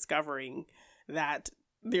me discovering that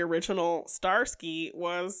the original Starsky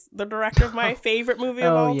was the director of my favorite movie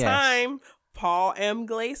of all time. Paul M.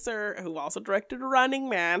 Glaser, who also directed Running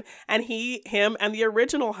Man, and him and the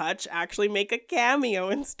original Hutch actually make a cameo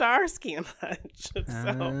in Starsky and Hutch.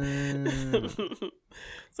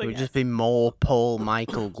 So would just be more Paul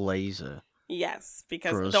Michael Glaser. Yes,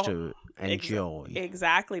 because for us to enjoy.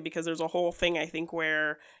 Exactly, because there's a whole thing I think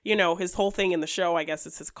where, his whole thing in the show, I guess,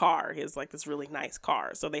 is his car. He has like this really nice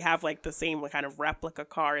car. So they have like the same kind of replica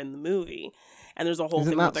car in the movie. And there's a whole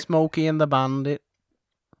thing with Smokey and the Bandit?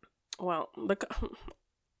 Well,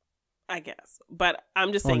 I guess, but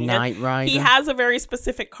I'm just saying Knight Rider. He has a very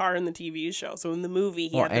specific car in the TV show. So in the movie,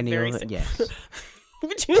 he had the very yes.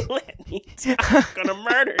 Would you let me? I'm gonna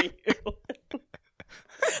murder you.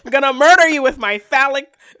 I'm gonna murder you with my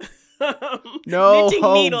phallic No,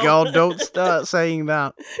 knitting needle. God, don't start saying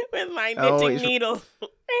that. With my knitting needle.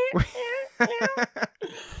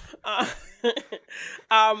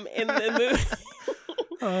 In the movie,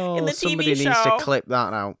 in the TV somebody show, needs to clip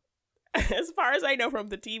that out. As far as I know from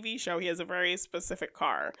the TV show, he has a very specific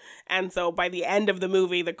car. And so by the end of the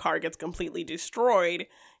movie, the car gets completely destroyed.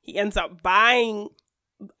 He ends up buying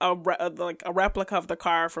a replica of the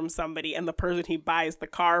car from somebody, and the person he buys the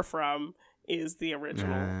car from is the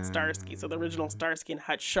original Starsky. So the original Starsky and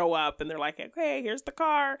Hutch show up, and they're like, okay, here's the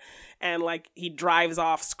car. And like he drives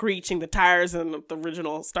off screeching the tires, and the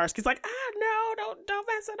original Starsky's like, no, don't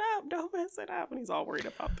mess it up. Don't mess it up. And he's all worried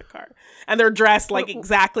about the car. And they're dressed like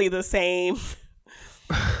exactly the same.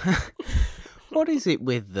 What is it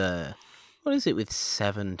with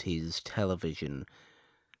 70s television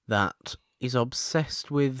that is obsessed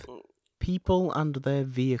with people and their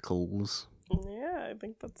vehicles? Yeah, I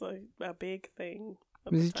think that's a big thing.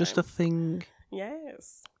 Is it just a thing?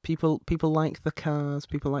 Yes. People like the cars.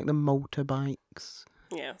 People like the motorbikes.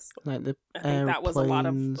 Yes. Like the I think that was a lot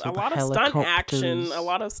of stunt action. A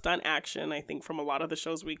lot of stunt action. I think from a lot of the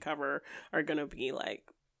shows we cover are going to be like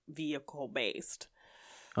vehicle based.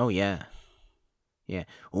 Oh yeah. Yeah.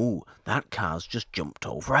 Ooh, that car's just jumped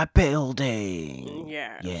over a building.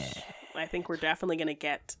 Yeah. Yeah. I think we're definitely going to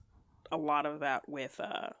get a lot of that with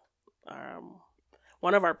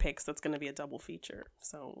one of our picks that's going to be a double feature.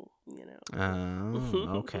 So, you know.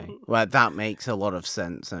 Oh, okay. Well, that makes a lot of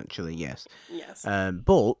sense, actually, yes. Yes.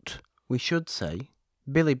 But we should say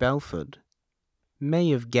Billy Belford may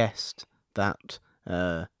have guessed that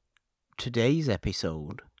today's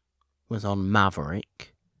episode was on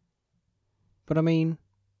Maverick. But, I mean,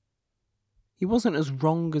 he wasn't as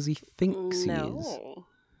wrong as he thinks he is.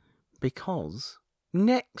 Because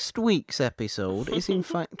next week's episode is in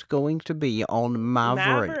fact going to be on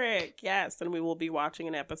Maverick. Yes, and we will be watching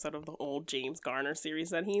an episode of the old James Garner series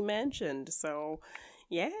that he mentioned. So,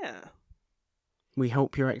 yeah. We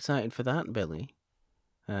hope you're excited for that, Billy.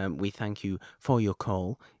 We thank you for your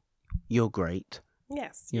call. You're great.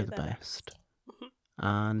 Yes, you're the best.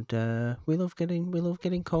 And we love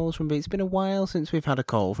getting calls from Billy. It's been a while since we've had a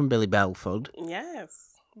call from Billy Belford.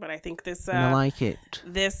 Yes, but I think this and I like it.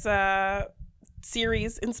 This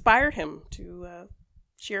series inspired him to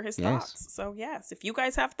share his thoughts. So yes, if you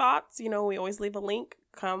guys have thoughts, you know, we always leave a link.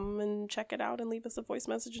 Come and check it out and leave us a voice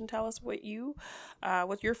message and tell us what your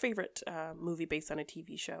favorite movie based on a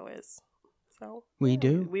TV show is. So we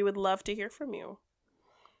do. We would love to hear from you.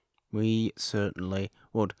 We certainly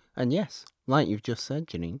would. And yes, like you've just said,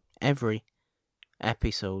 Janine, every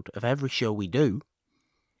episode of every show we do,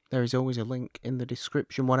 there is always a link in the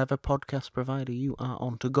description, whatever podcast provider you are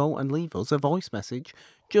on, to go and leave us a voice message,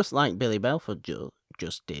 just like Billy Belford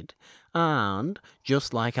just did, and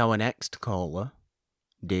just like our next caller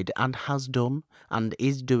did and has done and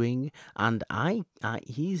is doing, and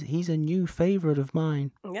he's a new favourite of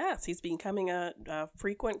mine. Yes, he's becoming a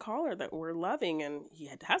frequent caller that we're loving, and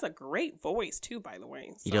he has a great voice too, by the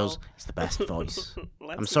way. So. He does. It's the best voice.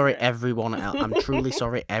 I'm sorry, everyone else. I'm truly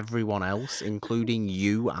sorry, everyone else, including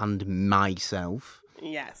you and myself.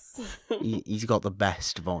 Yes. He's got the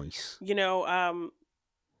best voice. You know,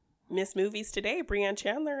 Miss Movies Today, Brianne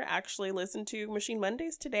Chandler, actually listened to Machine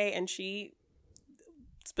Mondays today, and she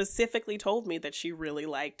specifically told me that she really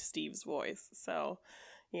liked Steve's voice. So,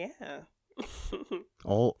 yeah.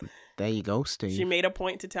 Oh, there you go, Steve. She made a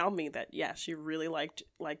point to tell me that, yeah, she really liked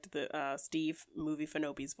the Steve Movie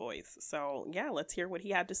Fanobi's voice. So, yeah, let's hear what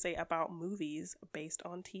he had to say about movies based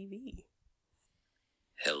on TV.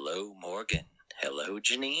 Hello, Morgan. Hello,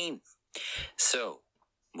 Janine. So,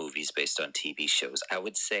 movies based on TV shows. I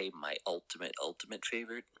would say my ultimate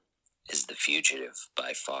favorite is The Fugitive,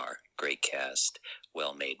 by far. Great cast,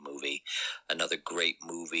 well-made movie. Another great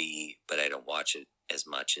movie, but I don't watch it as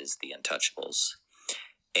much as The Untouchables.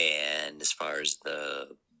 And as far as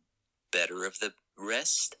the better of the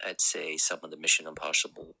rest, I'd say some of the Mission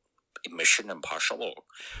Impossible. I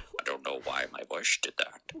don't know why my voice did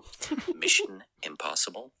that. Mission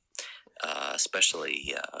Impossible,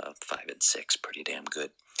 especially 5 and 6, pretty damn good.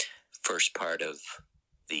 First part of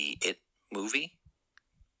the It movie,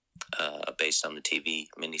 based on the TV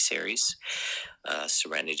miniseries.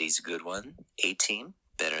 Serenity's a good one. A-Team,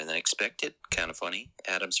 better than expected, kind of funny.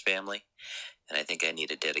 Addams Family, and I think I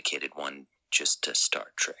need a dedicated one just to Star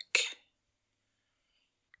Trek.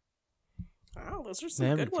 Wow, those are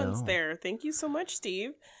some good ones there. Thank you so much,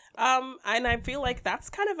 Steve. And I feel like that's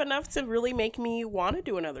kind of enough to really make me want to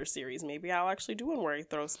do another series. Maybe I'll actually do one where I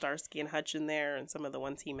throw Starsky and Hutch in there and some of the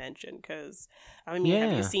ones he mentioned. Because I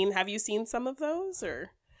mean, have you seen some of those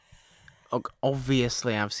or?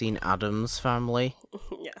 Obviously, I've seen Addams Family.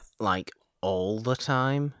 Yes. like all the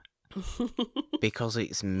time because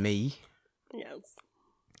it's me. Yes.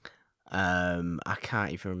 I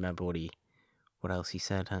can't even remember what else he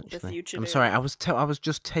said, actually. The Fugitive. I'm sorry, I was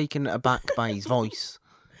just taken aback by his voice.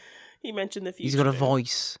 He mentioned The Fugitive. He's got a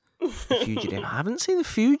voice. The Fugitive. I haven't seen The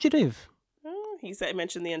Fugitive. Oh, he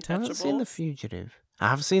mentioned The Untouchables. I haven't seen The Fugitive. I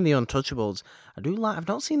have seen The Untouchables. I've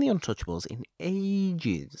not seen The Untouchables in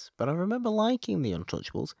ages, but I remember liking The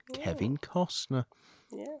Untouchables. Oh. Kevin Costner.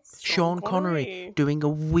 Yes. Sean Connery doing a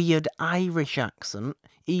weird Irish accent,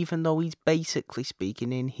 even though he's basically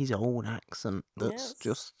speaking in his own accent that's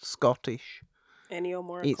just Scottish. Ennio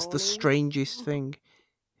Morricone. It's the strangest thing.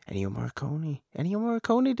 Ennio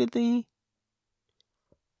Morricone did the...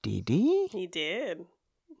 Did he? He did.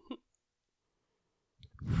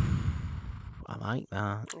 I like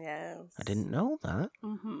that. Yes. I didn't know that.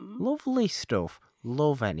 Mm-hmm. Lovely stuff.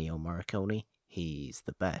 Love Ennio Morricone. He's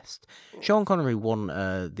the best. Sean Connery won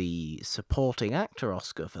the supporting actor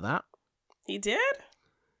Oscar for that. He did?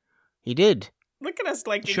 He did. Look at us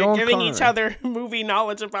giving each other movie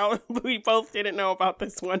knowledge about... We both didn't know about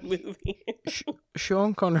this one movie.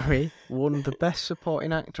 Sean Connery won the best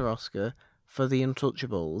supporting actor Oscar for The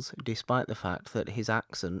Untouchables, despite the fact that his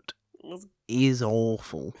accent is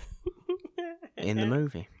awful in the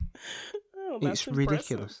movie. Oh, that's it's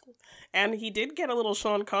ridiculous. And he did get a little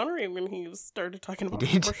Sean Connery when he started talking about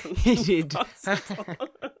He did.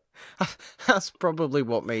 That's probably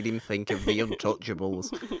what made him think of The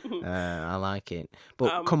Untouchables. I like it.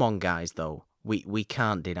 But come on, guys, though. We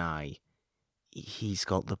can't deny he's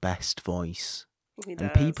got the best voice. He and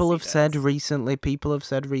does, people have said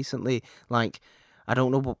recently, like, I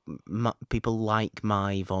don't know what people like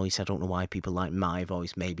my voice. I don't know why people like my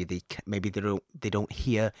voice. Maybe they don't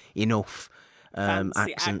hear enough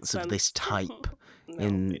accents of this type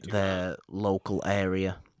in their local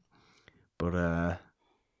area. But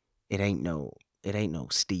it ain't no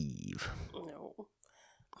Steve. No.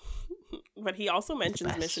 But he also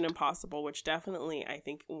mentions Mission Impossible, which definitely I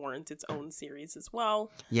think warrants its own series as well.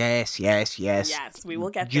 Yes. Yes, we will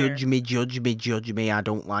get there. Judge me. I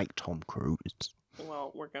don't like Tom Cruise.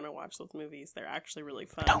 Well, we're going to watch those movies. They're actually really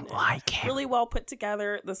fun. I don't like him. Really well put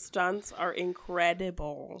together. The stunts are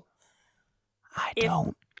incredible. I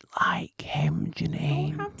don't like him, Janine.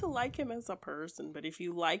 You don't have to like him as a person, but if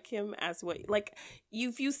you like him as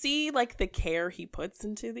if you see like the care he puts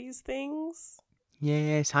into these things.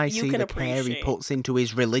 Yes, I see the care he puts into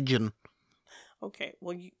his religion. Okay,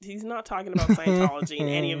 well, he's not talking about Scientology in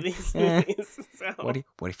any of these movies. So.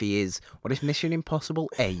 What if he is? What if Mission Impossible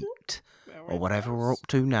 8 or whatever we're up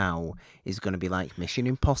to now is going to be like Mission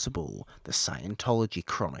Impossible, the Scientology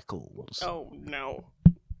Chronicles? Oh, no.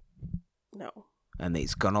 And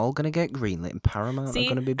it's all going to get greenlit, and Paramount are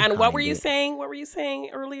going to be behind and what were you saying? What were you saying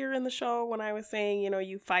earlier in the show when I was saying,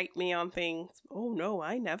 you fight me on things? Oh, no,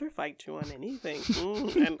 I never fight you on anything.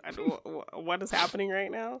 And what is happening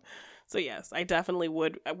right now? So, yes, I definitely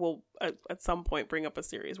will at some point bring up a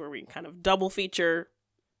series where we can kind of double feature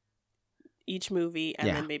each movie and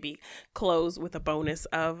then maybe close with a bonus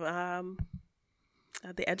of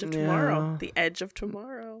The Edge of Tomorrow. The Edge of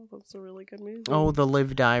Tomorrow. That's a really good movie. Oh, the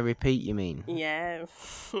Live, Die, Repeat, you mean?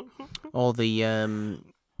 Yes. Or the,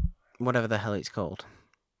 whatever the hell it's called.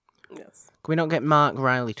 Yes. Can we not get Mark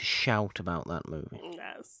Riley to shout about that movie?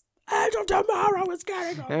 Yes. Edge of Tomorrow is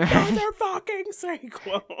getting another fucking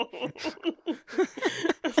sequel.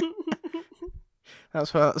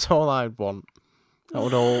 That's all I'd want.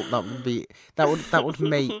 That would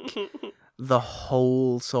make the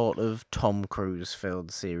whole sort of Tom Cruise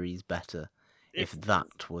filled series better if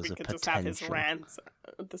that was a potential. We could just have his rants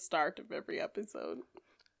at the start of every episode.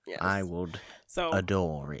 Yes. I would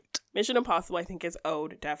adore it. Mission Impossible, I think, is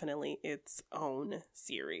owed definitely its own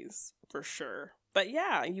series for sure. But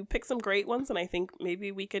yeah, you pick some great ones, and I think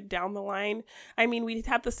maybe we could down the line. I mean, we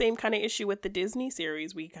had the same kind of issue with the Disney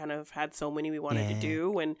series. We kind of had so many we wanted to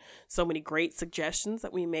do, and so many great suggestions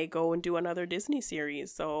that we may go and do another Disney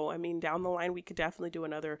series. So, I mean, down the line, we could definitely do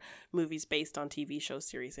another movies based on TV show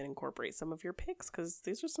series and incorporate some of your picks, because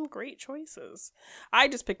these are some great choices. I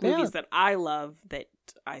just picked movies that I love that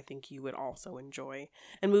I think you would also enjoy,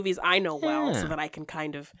 and movies I know well, so that I can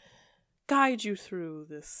kind of guide you through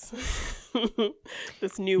this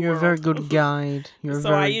this new world. You're a very good guide.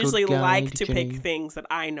 I usually like to pick things that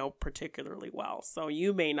I know particularly well. So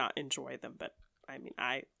you may not enjoy them, but I mean,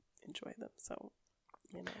 I enjoy them. So,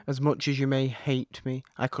 As much as you may hate me,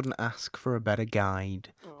 I couldn't ask for a better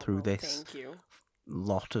guide through this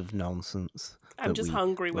lot of nonsense. I'm just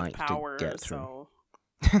hungry with power, so...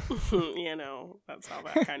 that's how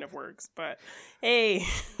that kind of works. But hey,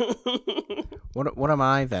 what am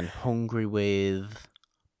I then? Hungry with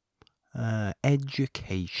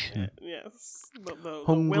Education. Yes. The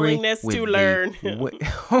willingness to learn.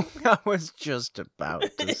 I was just about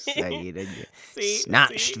to say it, and you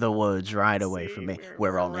snatched the words right away from me.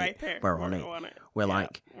 We're on it. We're on it. We're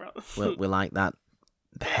like that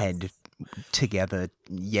head together.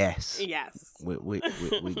 Yes. Yes. We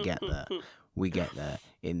get there. We get there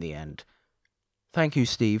in the end. Thank you,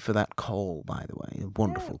 Steve, for that call, by the way. A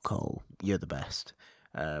wonderful call. You're the best.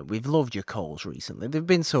 We've loved your calls recently. They've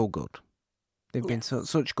been so good. They've been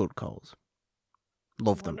such good calls.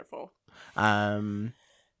 Love them. Wonderful.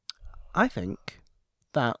 I think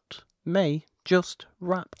that may just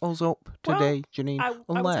wrap us up today, Janine. I was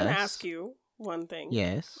going to ask you one thing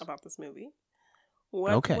about this movie.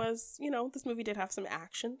 What was, this movie did have some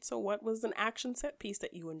action. So what was an action set piece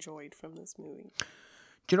that you enjoyed from this movie?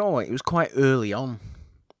 Do you know what? It was quite early on.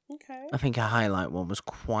 Okay. I think a highlight one was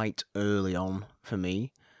quite early on for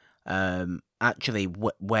me. Actually,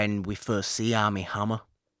 when we first see Armie Hammer.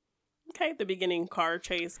 Okay, the beginning car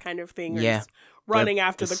chase kind of thing. Or running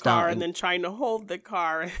after the car and then trying to hold the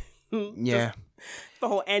car. Yeah. The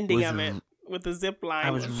whole ending of it with the zip line.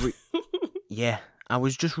 I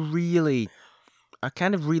was just really... I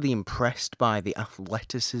kind of really impressed by the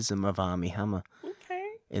athleticism of Armie Hammer.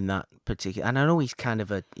 Okay. In that particular... And I know he's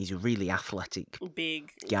a really athletic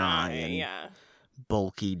big guy and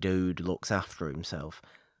bulky dude, looks after himself.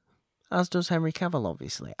 As does Henry Cavill,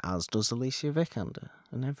 obviously. As does Alicia Vikander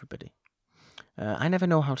and everybody. I never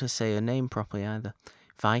know how to say her name properly either.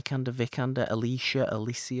 Vikander,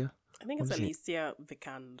 Alicia. I think it's Alicia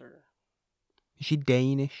Vikander. Is she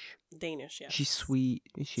Danish? Danish, yes. She's sweet.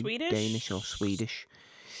 Is she Swedish? Danish or Swedish?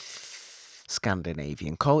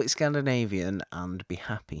 Scandinavian. Call it Scandinavian and be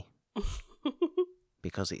happy.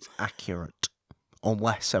 Because it's accurate.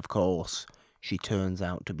 Unless, of course, she turns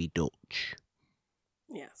out to be Dutch.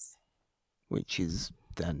 Yes. Which is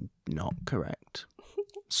then not correct.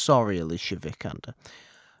 Sorry, Alicia Vikander.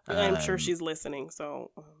 I'm sure she's listening, so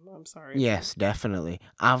I'm sorry. Yes, definitely.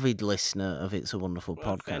 Avid listener of It's a Wonderful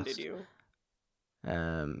Podcast. Offended you.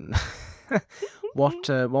 The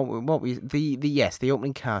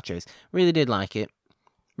opening car chase. Really did like it.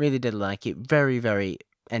 Very, very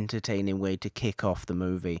entertaining way to kick off the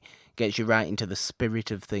movie. Gets you right into the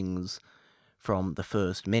spirit of things from the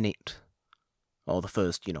first minute. Or the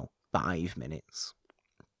first, 5 minutes.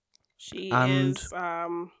 She is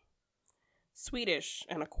Swedish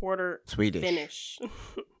and a quarter Finnish.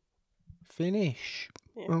 Finnish.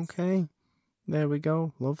 Yes. Okay. There we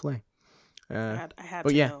go. Lovely. I had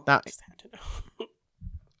to know. Just had to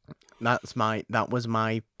know. That was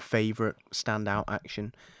my favourite standout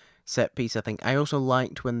action set piece, I think. I also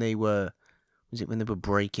liked when they were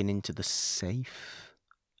breaking into the safe?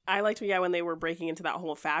 I liked, when they were breaking into that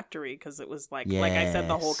whole factory, because it was like I said,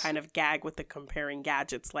 the whole kind of gag with the comparing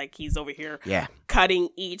gadgets, like he's over here cutting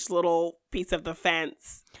each little piece of the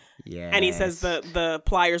fence. Yeah. And he says the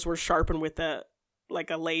pliers were sharpened with a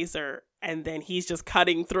laser. And then he's just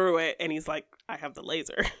cutting through it, and he's like, I have the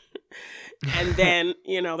laser. And then,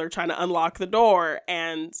 they're trying to unlock the door,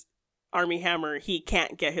 and Armie Hammer, he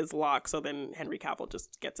can't get his lock, so then Henry Cavill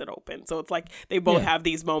just gets it open. So it's like they both have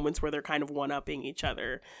these moments where they're kind of one-upping each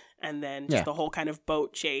other. And then just the whole kind of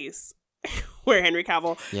boat chase where Henry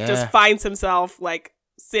Cavill just finds himself,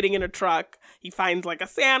 sitting in a truck. He finds, a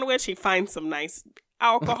sandwich. He finds some nice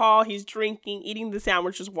alcohol. He's drinking, eating the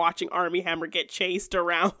sandwich, just watching Armie Hammer get chased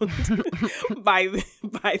around by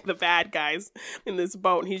the bad guys in this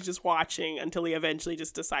boat. And he's just watching until he eventually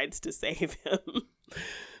just decides to save him.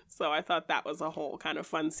 So I thought that was a whole kind of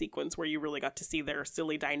fun sequence where you really got to see their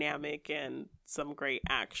silly dynamic and some great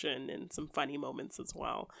action and some funny moments as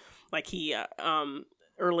well. Like he,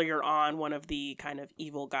 earlier on, one of the kind of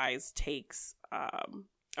evil guys takes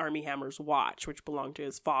Armie Hammer's watch, which belonged to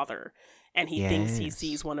his father. And he thinks he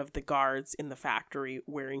sees one of the guards in the factory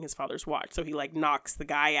wearing his father's watch. So he knocks the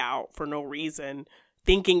guy out for no reason,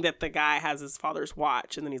 thinking that the guy has his father's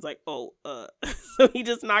watch. And then he's like, So he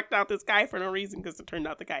just knocked out this guy for no reason, because it turned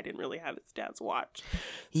out the guy didn't really have his dad's watch.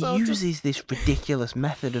 He uses this ridiculous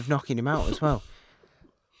method of knocking him out as well.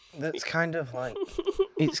 That's kind of like...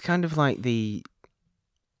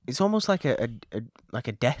 It's almost like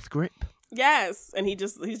a death grip. Yes, and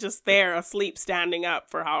he's just there, asleep, standing up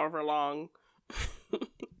for however long.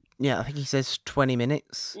 Yeah, I think he says 20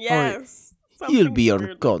 minutes. Yes. You'll be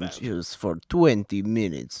unconscious for 20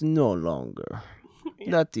 minutes, no longer.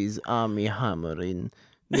 Yeah. That is Armie Hammer in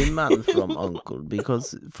The Man from U.N.C.L.E.,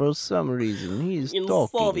 because for some reason he's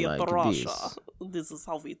talking Soviet like Russia. This is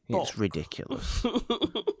how we talk. It's ridiculous.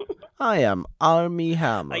 I am Armie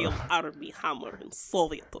Hammer. I am Armie Hammer in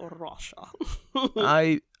Soviet Russia.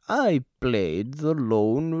 I I played the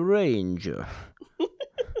Lone Ranger.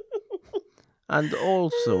 And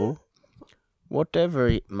also,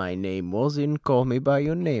 whatever my name was in Call Me By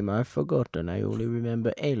Your Name, I've forgotten. I only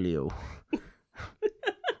remember Elio.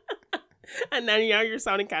 And now you're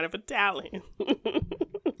sounding kind of Italian.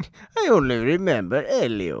 I only remember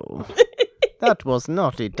Elio. That was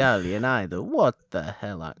not Italian either. What the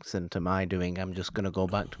hell accent am I doing? I'm just going to go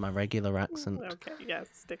back to my regular accent. Okay, yes,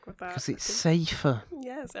 stick with that. Because it's safer.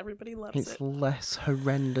 Yes, everybody loves it. It's less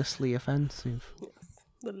horrendously offensive. Yes,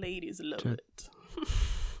 the ladies love it.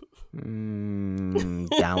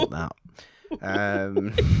 Doubt that.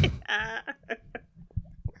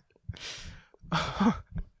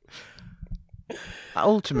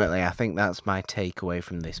 Ultimately, I think that's my takeaway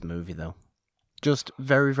from this movie, though. Just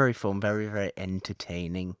very, very fun, very, very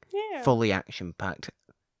entertaining, fully action-packed,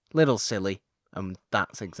 little silly, and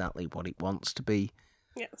that's exactly what it wants to be.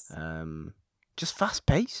 Yes. Just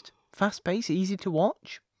fast-paced, easy to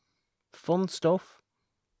watch, fun stuff.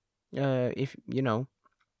 If you know,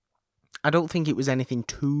 I don't think it was anything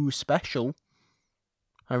too special.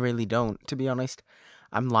 I really don't, to be honest.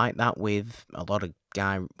 I'm like that with a lot of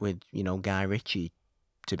Guy Ritchie.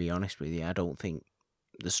 To be honest with you, I don't think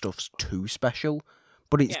the stuff's too special,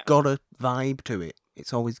 but it's got a vibe to it.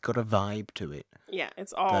 It's always got a vibe to it. Yeah,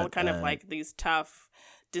 it's all kind of like these tough,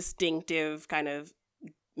 distinctive kind of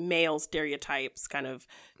male stereotypes kind of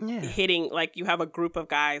hitting, like you have a group of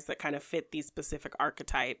guys that kind of fit these specific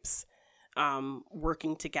archetypes,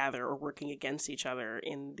 working together or working against each other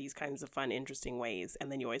in these kinds of fun, interesting ways.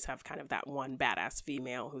 And then you always have kind of that one badass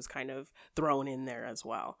female who's kind of thrown in there as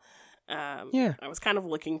well. I was kind of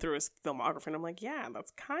looking through his filmography and I'm like, yeah,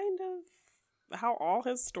 that's kind of how all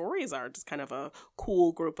his stories are. Just kind of a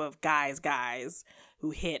cool group of guys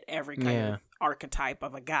who hit every kind of archetype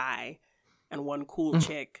of a guy, and one cool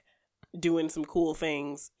chick doing some cool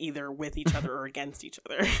things either with each other or against each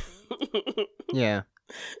other. Yeah.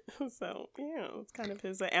 So, yeah, it's kind of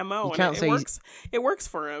his MO, and it works. It works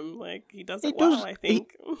for him. Like, he does it well, I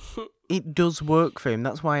think. It does work for him.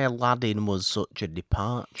 That's why Aladdin was such a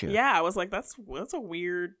departure. Yeah, I was like, that's a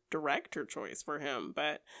weird director choice for him.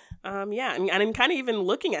 But, yeah, and I'm kind of even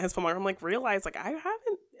looking at his film, I'm like, realize, like,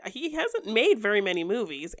 he hasn't made very many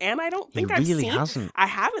movies, and I don't think I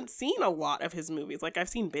haven't seen a lot of his movies. Like, I've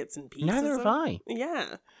seen bits and pieces. Neither have I.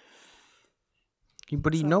 Yeah.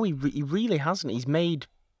 But he really hasn't. He's made,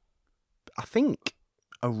 I think,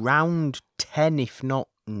 around 10, if not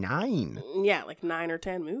 9. Yeah, like 9 or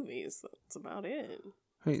 10 movies. That's about it.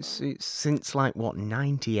 It's since, like, what,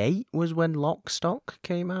 98 was when Lock, Stock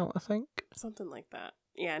came out, I think? Something like that.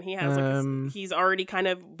 Yeah, and he has, he's already kind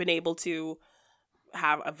of been able to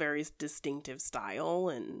have a very distinctive style,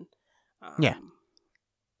 and...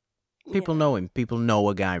 People know him. People know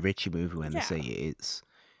a Guy Ritchie movie when they see it. It's...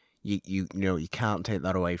 You know, you can't take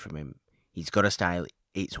that away from him. He's got a style.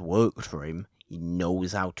 It's worked for him. He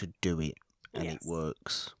knows how to do it, and it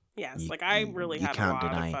works. Yes, I really had a lot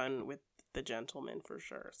of fun with The Gentleman for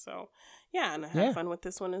sure. So, yeah, and I had fun with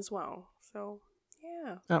this one as well. So,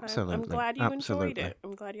 yeah. Absolutely. I'm glad you enjoyed it.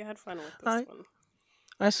 I'm glad you had fun with this one.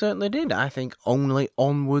 I certainly did. I think only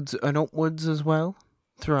onwards and upwards as well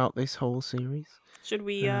throughout this whole series. Should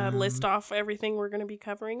we list off everything we're going to be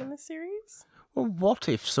covering in this series? Well, what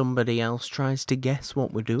if somebody else tries to guess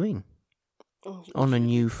what we're doing on a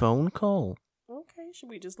new phone call? Okay, should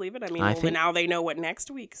we just leave it? I mean, now they know what next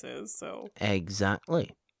week's is, so...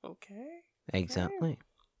 Exactly. Okay. Exactly.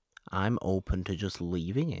 I'm open to just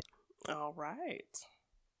leaving it. All right.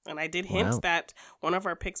 And I did hint that one of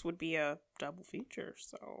our picks would be a double feature,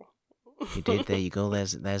 so... You did. There you go.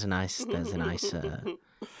 There's a nice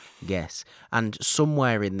guess. And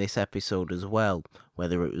somewhere in this episode as well,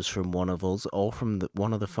 whether it was from one of us or from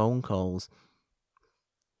one of the phone calls,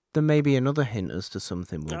 there may be another hint as to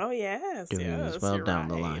something we're doing as well down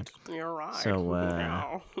the line. You're right.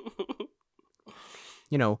 So,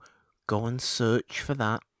 you know, go and search for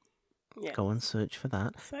that. Yeah. Go and search for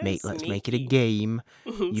that. Let's make it a game.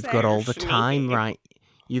 You've got all the time right.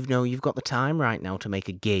 You've got the time right now to make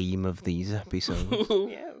a game of these episodes.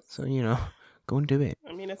 Yes. So, go and do it.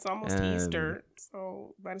 I mean, it's almost Easter,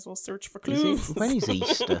 so might as well search for clues. When is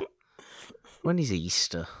Easter? When is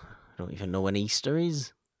Easter? I don't even know when Easter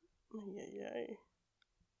is. Yeah.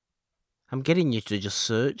 I'm getting you to just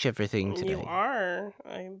search everything today. You are.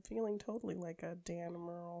 I'm feeling totally like a Dan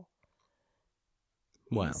Merle.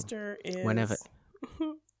 Well, Easter is...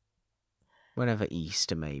 Whenever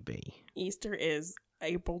Easter may be. Easter is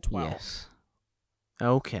April 12th. Yes.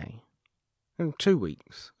 Okay. 2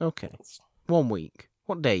 weeks. Okay. 1 week.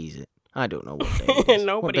 What day is it? I don't know what day it is.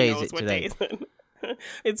 Nobody knows what day is it.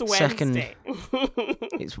 It's Wednesday.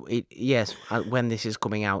 Yes, when this is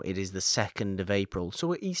coming out, it is the 2nd of April.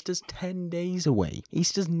 So Easter's 10 days away.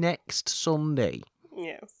 Easter's next Sunday.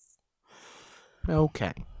 Yes.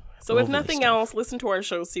 Okay. So if nothing else, listen to our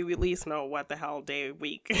show so you at least know what the hell day of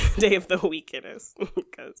the week it is.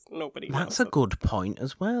 Because nobody knows. That's a good point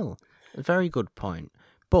as well. A very good point.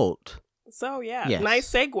 But... So, yeah, nice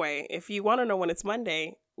segue. If you want to know when it's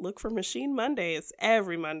Monday, look for Machine Mondays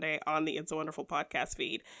every Monday on the It's a Wonderful podcast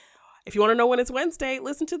feed. If you want to know when it's Wednesday,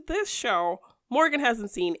 listen to this show, Morgan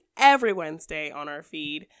Hasn't Seen, every Wednesday on our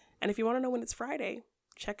feed. And if you want to know when it's Friday,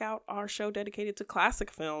 check out our show dedicated to classic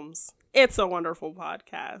films, It's a Wonderful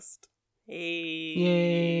Podcast. Hey.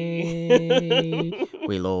 Yay!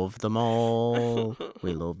 We love them all.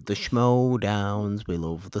 We love the schmo-downs. We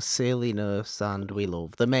love the silliness. And we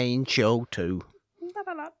love the main show too.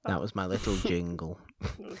 That was my little jingle.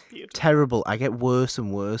 Terrible. I get worse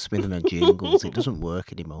and worse with my jingles. It doesn't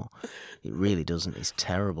work anymore. It really doesn't. It's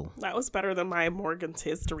terrible. That was better than my Morgan's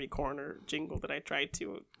History Corner jingle that I tried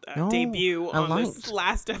to debut on this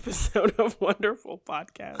last episode of Wonderful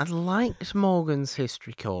Podcast. I liked Morgan's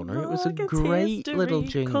History Corner. It was a great little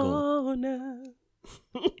jingle. Corner.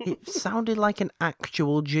 It sounded like an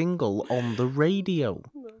actual jingle on the radio.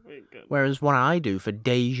 Whereas what I do for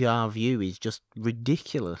Deja Vu is just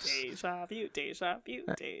ridiculous. Deja vu, deja vu,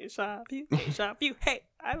 deja vu, deja vu. Hey,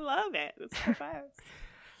 I love it. It's so fast.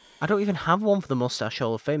 I don't even have one for the Mustache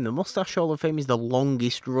Hall of Fame. The Mustache Hall of Fame is the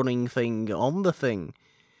longest running thing on the thing.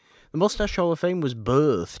 The Mustache Hall of Fame was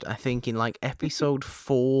birthed, I think, in like episode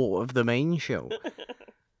 4 of the main show.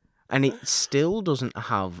 And it still doesn't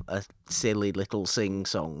have a silly little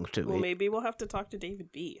sing-song to it. Well, maybe we'll have to talk to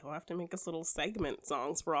David B. He'll have to make us little segment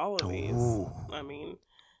songs for all of these. I mean,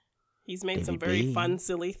 he's made some very fun,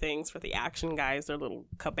 silly things for the action guys. Their little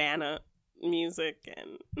cabana music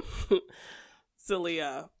and silly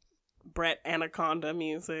Brett Anaconda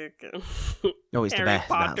music. No, it's Harry the best.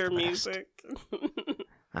 Potter music.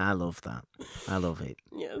 I love that. I love it.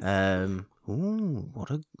 Yes. What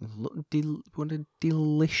a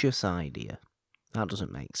delicious idea. That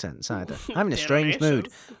doesn't make sense either. I'm in a strange mood.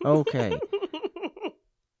 Okay.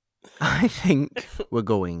 I think we're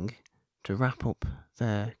going to wrap up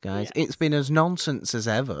there, guys. Yes. It's been as nonsense as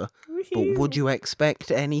ever, but would you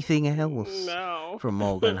expect anything else from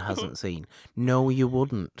Morgan Hasn't Seen? No, you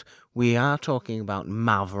wouldn't. We are talking about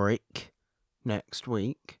Maverick next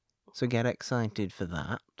week, so get excited for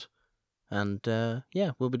that. And,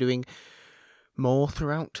 we'll be doing more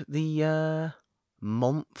throughout the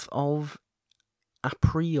month of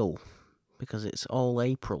April, because it's all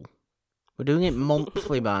April. We're doing it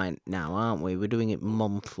monthly by now, aren't we? We're doing it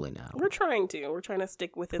monthly now. We're trying to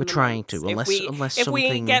stick within the months. We're trying to, unless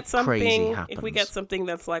something crazy happens. If we get something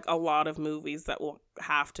that's like a lot of movies that will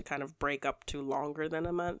have to kind of break up to longer than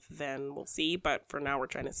a month, then we'll see. But for now, we're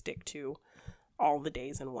trying to stick to all the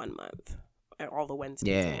days in 1 month. All the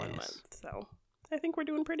Wednesdays in 1 month. So I think we're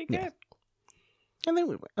doing pretty good. Yeah.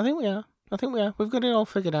 I think we are. We've got it all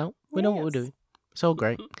figured out. We know what we're doing. It's all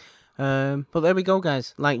great. But there we go,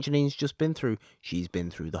 guys. Like Janine's just been through, she's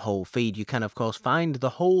been through the whole feed. You can, of course, find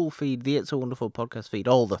the whole feed, the It's a Wonderful podcast feed,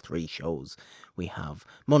 all the 3 shows we have.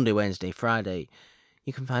 Monday, Wednesday, Friday.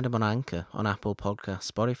 You can find them on Anchor, on Apple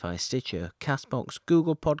Podcasts, Spotify, Stitcher, Castbox,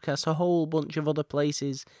 Google Podcasts, a whole bunch of other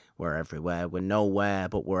places. We're everywhere. We're nowhere,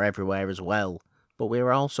 but we're everywhere as well. But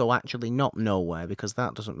we're also actually not nowhere, because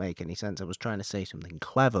that doesn't make any sense. I was trying to say something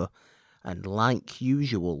clever, and like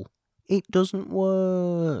usual, it doesn't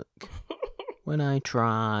work when I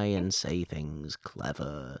try and say things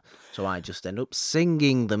clever. So I just end up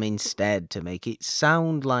singing them instead to make it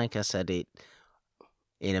sound like I said it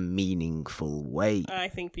in a meaningful way. I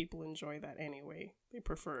think people enjoy that anyway. They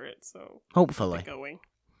prefer it, so hopefully. Keep it going.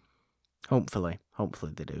 Hopefully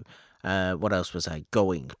they do. What else was I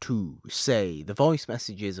going to say? The voice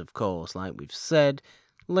messages, of course, like we've said.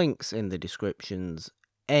 Links in the descriptions.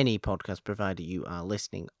 Any podcast provider you are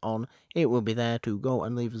listening on, it will be there to go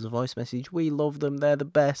and leave us a voice message. We love them. They're the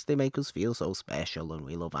best. They make us feel so special, and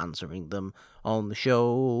we love answering them on the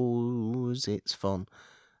shows. It's fun.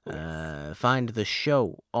 Find the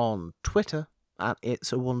show on Twitter at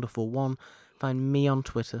It's a Wonderful One. Find me on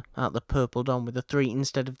Twitter at the Purple Dawn with a 3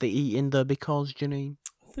 instead of the E in there, because, Janine.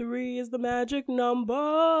 3 is the magic number.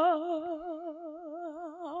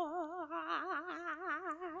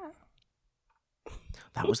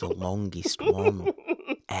 That was the longest one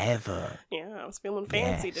ever. Yeah, I was feeling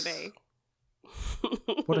fancy today.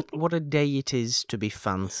 What a day it is to be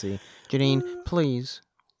fancy. Janine, please,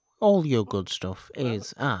 all your good stuff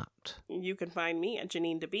is at. You can find me at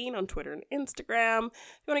Janine Devine on Twitter and Instagram.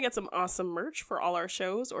 If you want to get some awesome merch for all our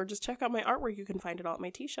shows, or just check out my artwork, you can find it all at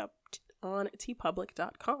my tea shop on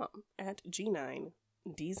tpublic.com at G9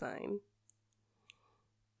 Design.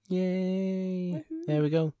 Yay! Woo-hoo. There we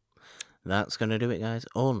go. That's going to do it, guys.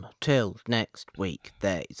 Until next week,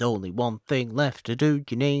 there is only one thing left to do,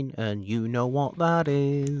 Janine, and you know what that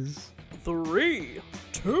is. 3,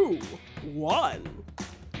 2, 1.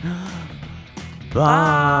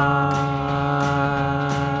 Bye.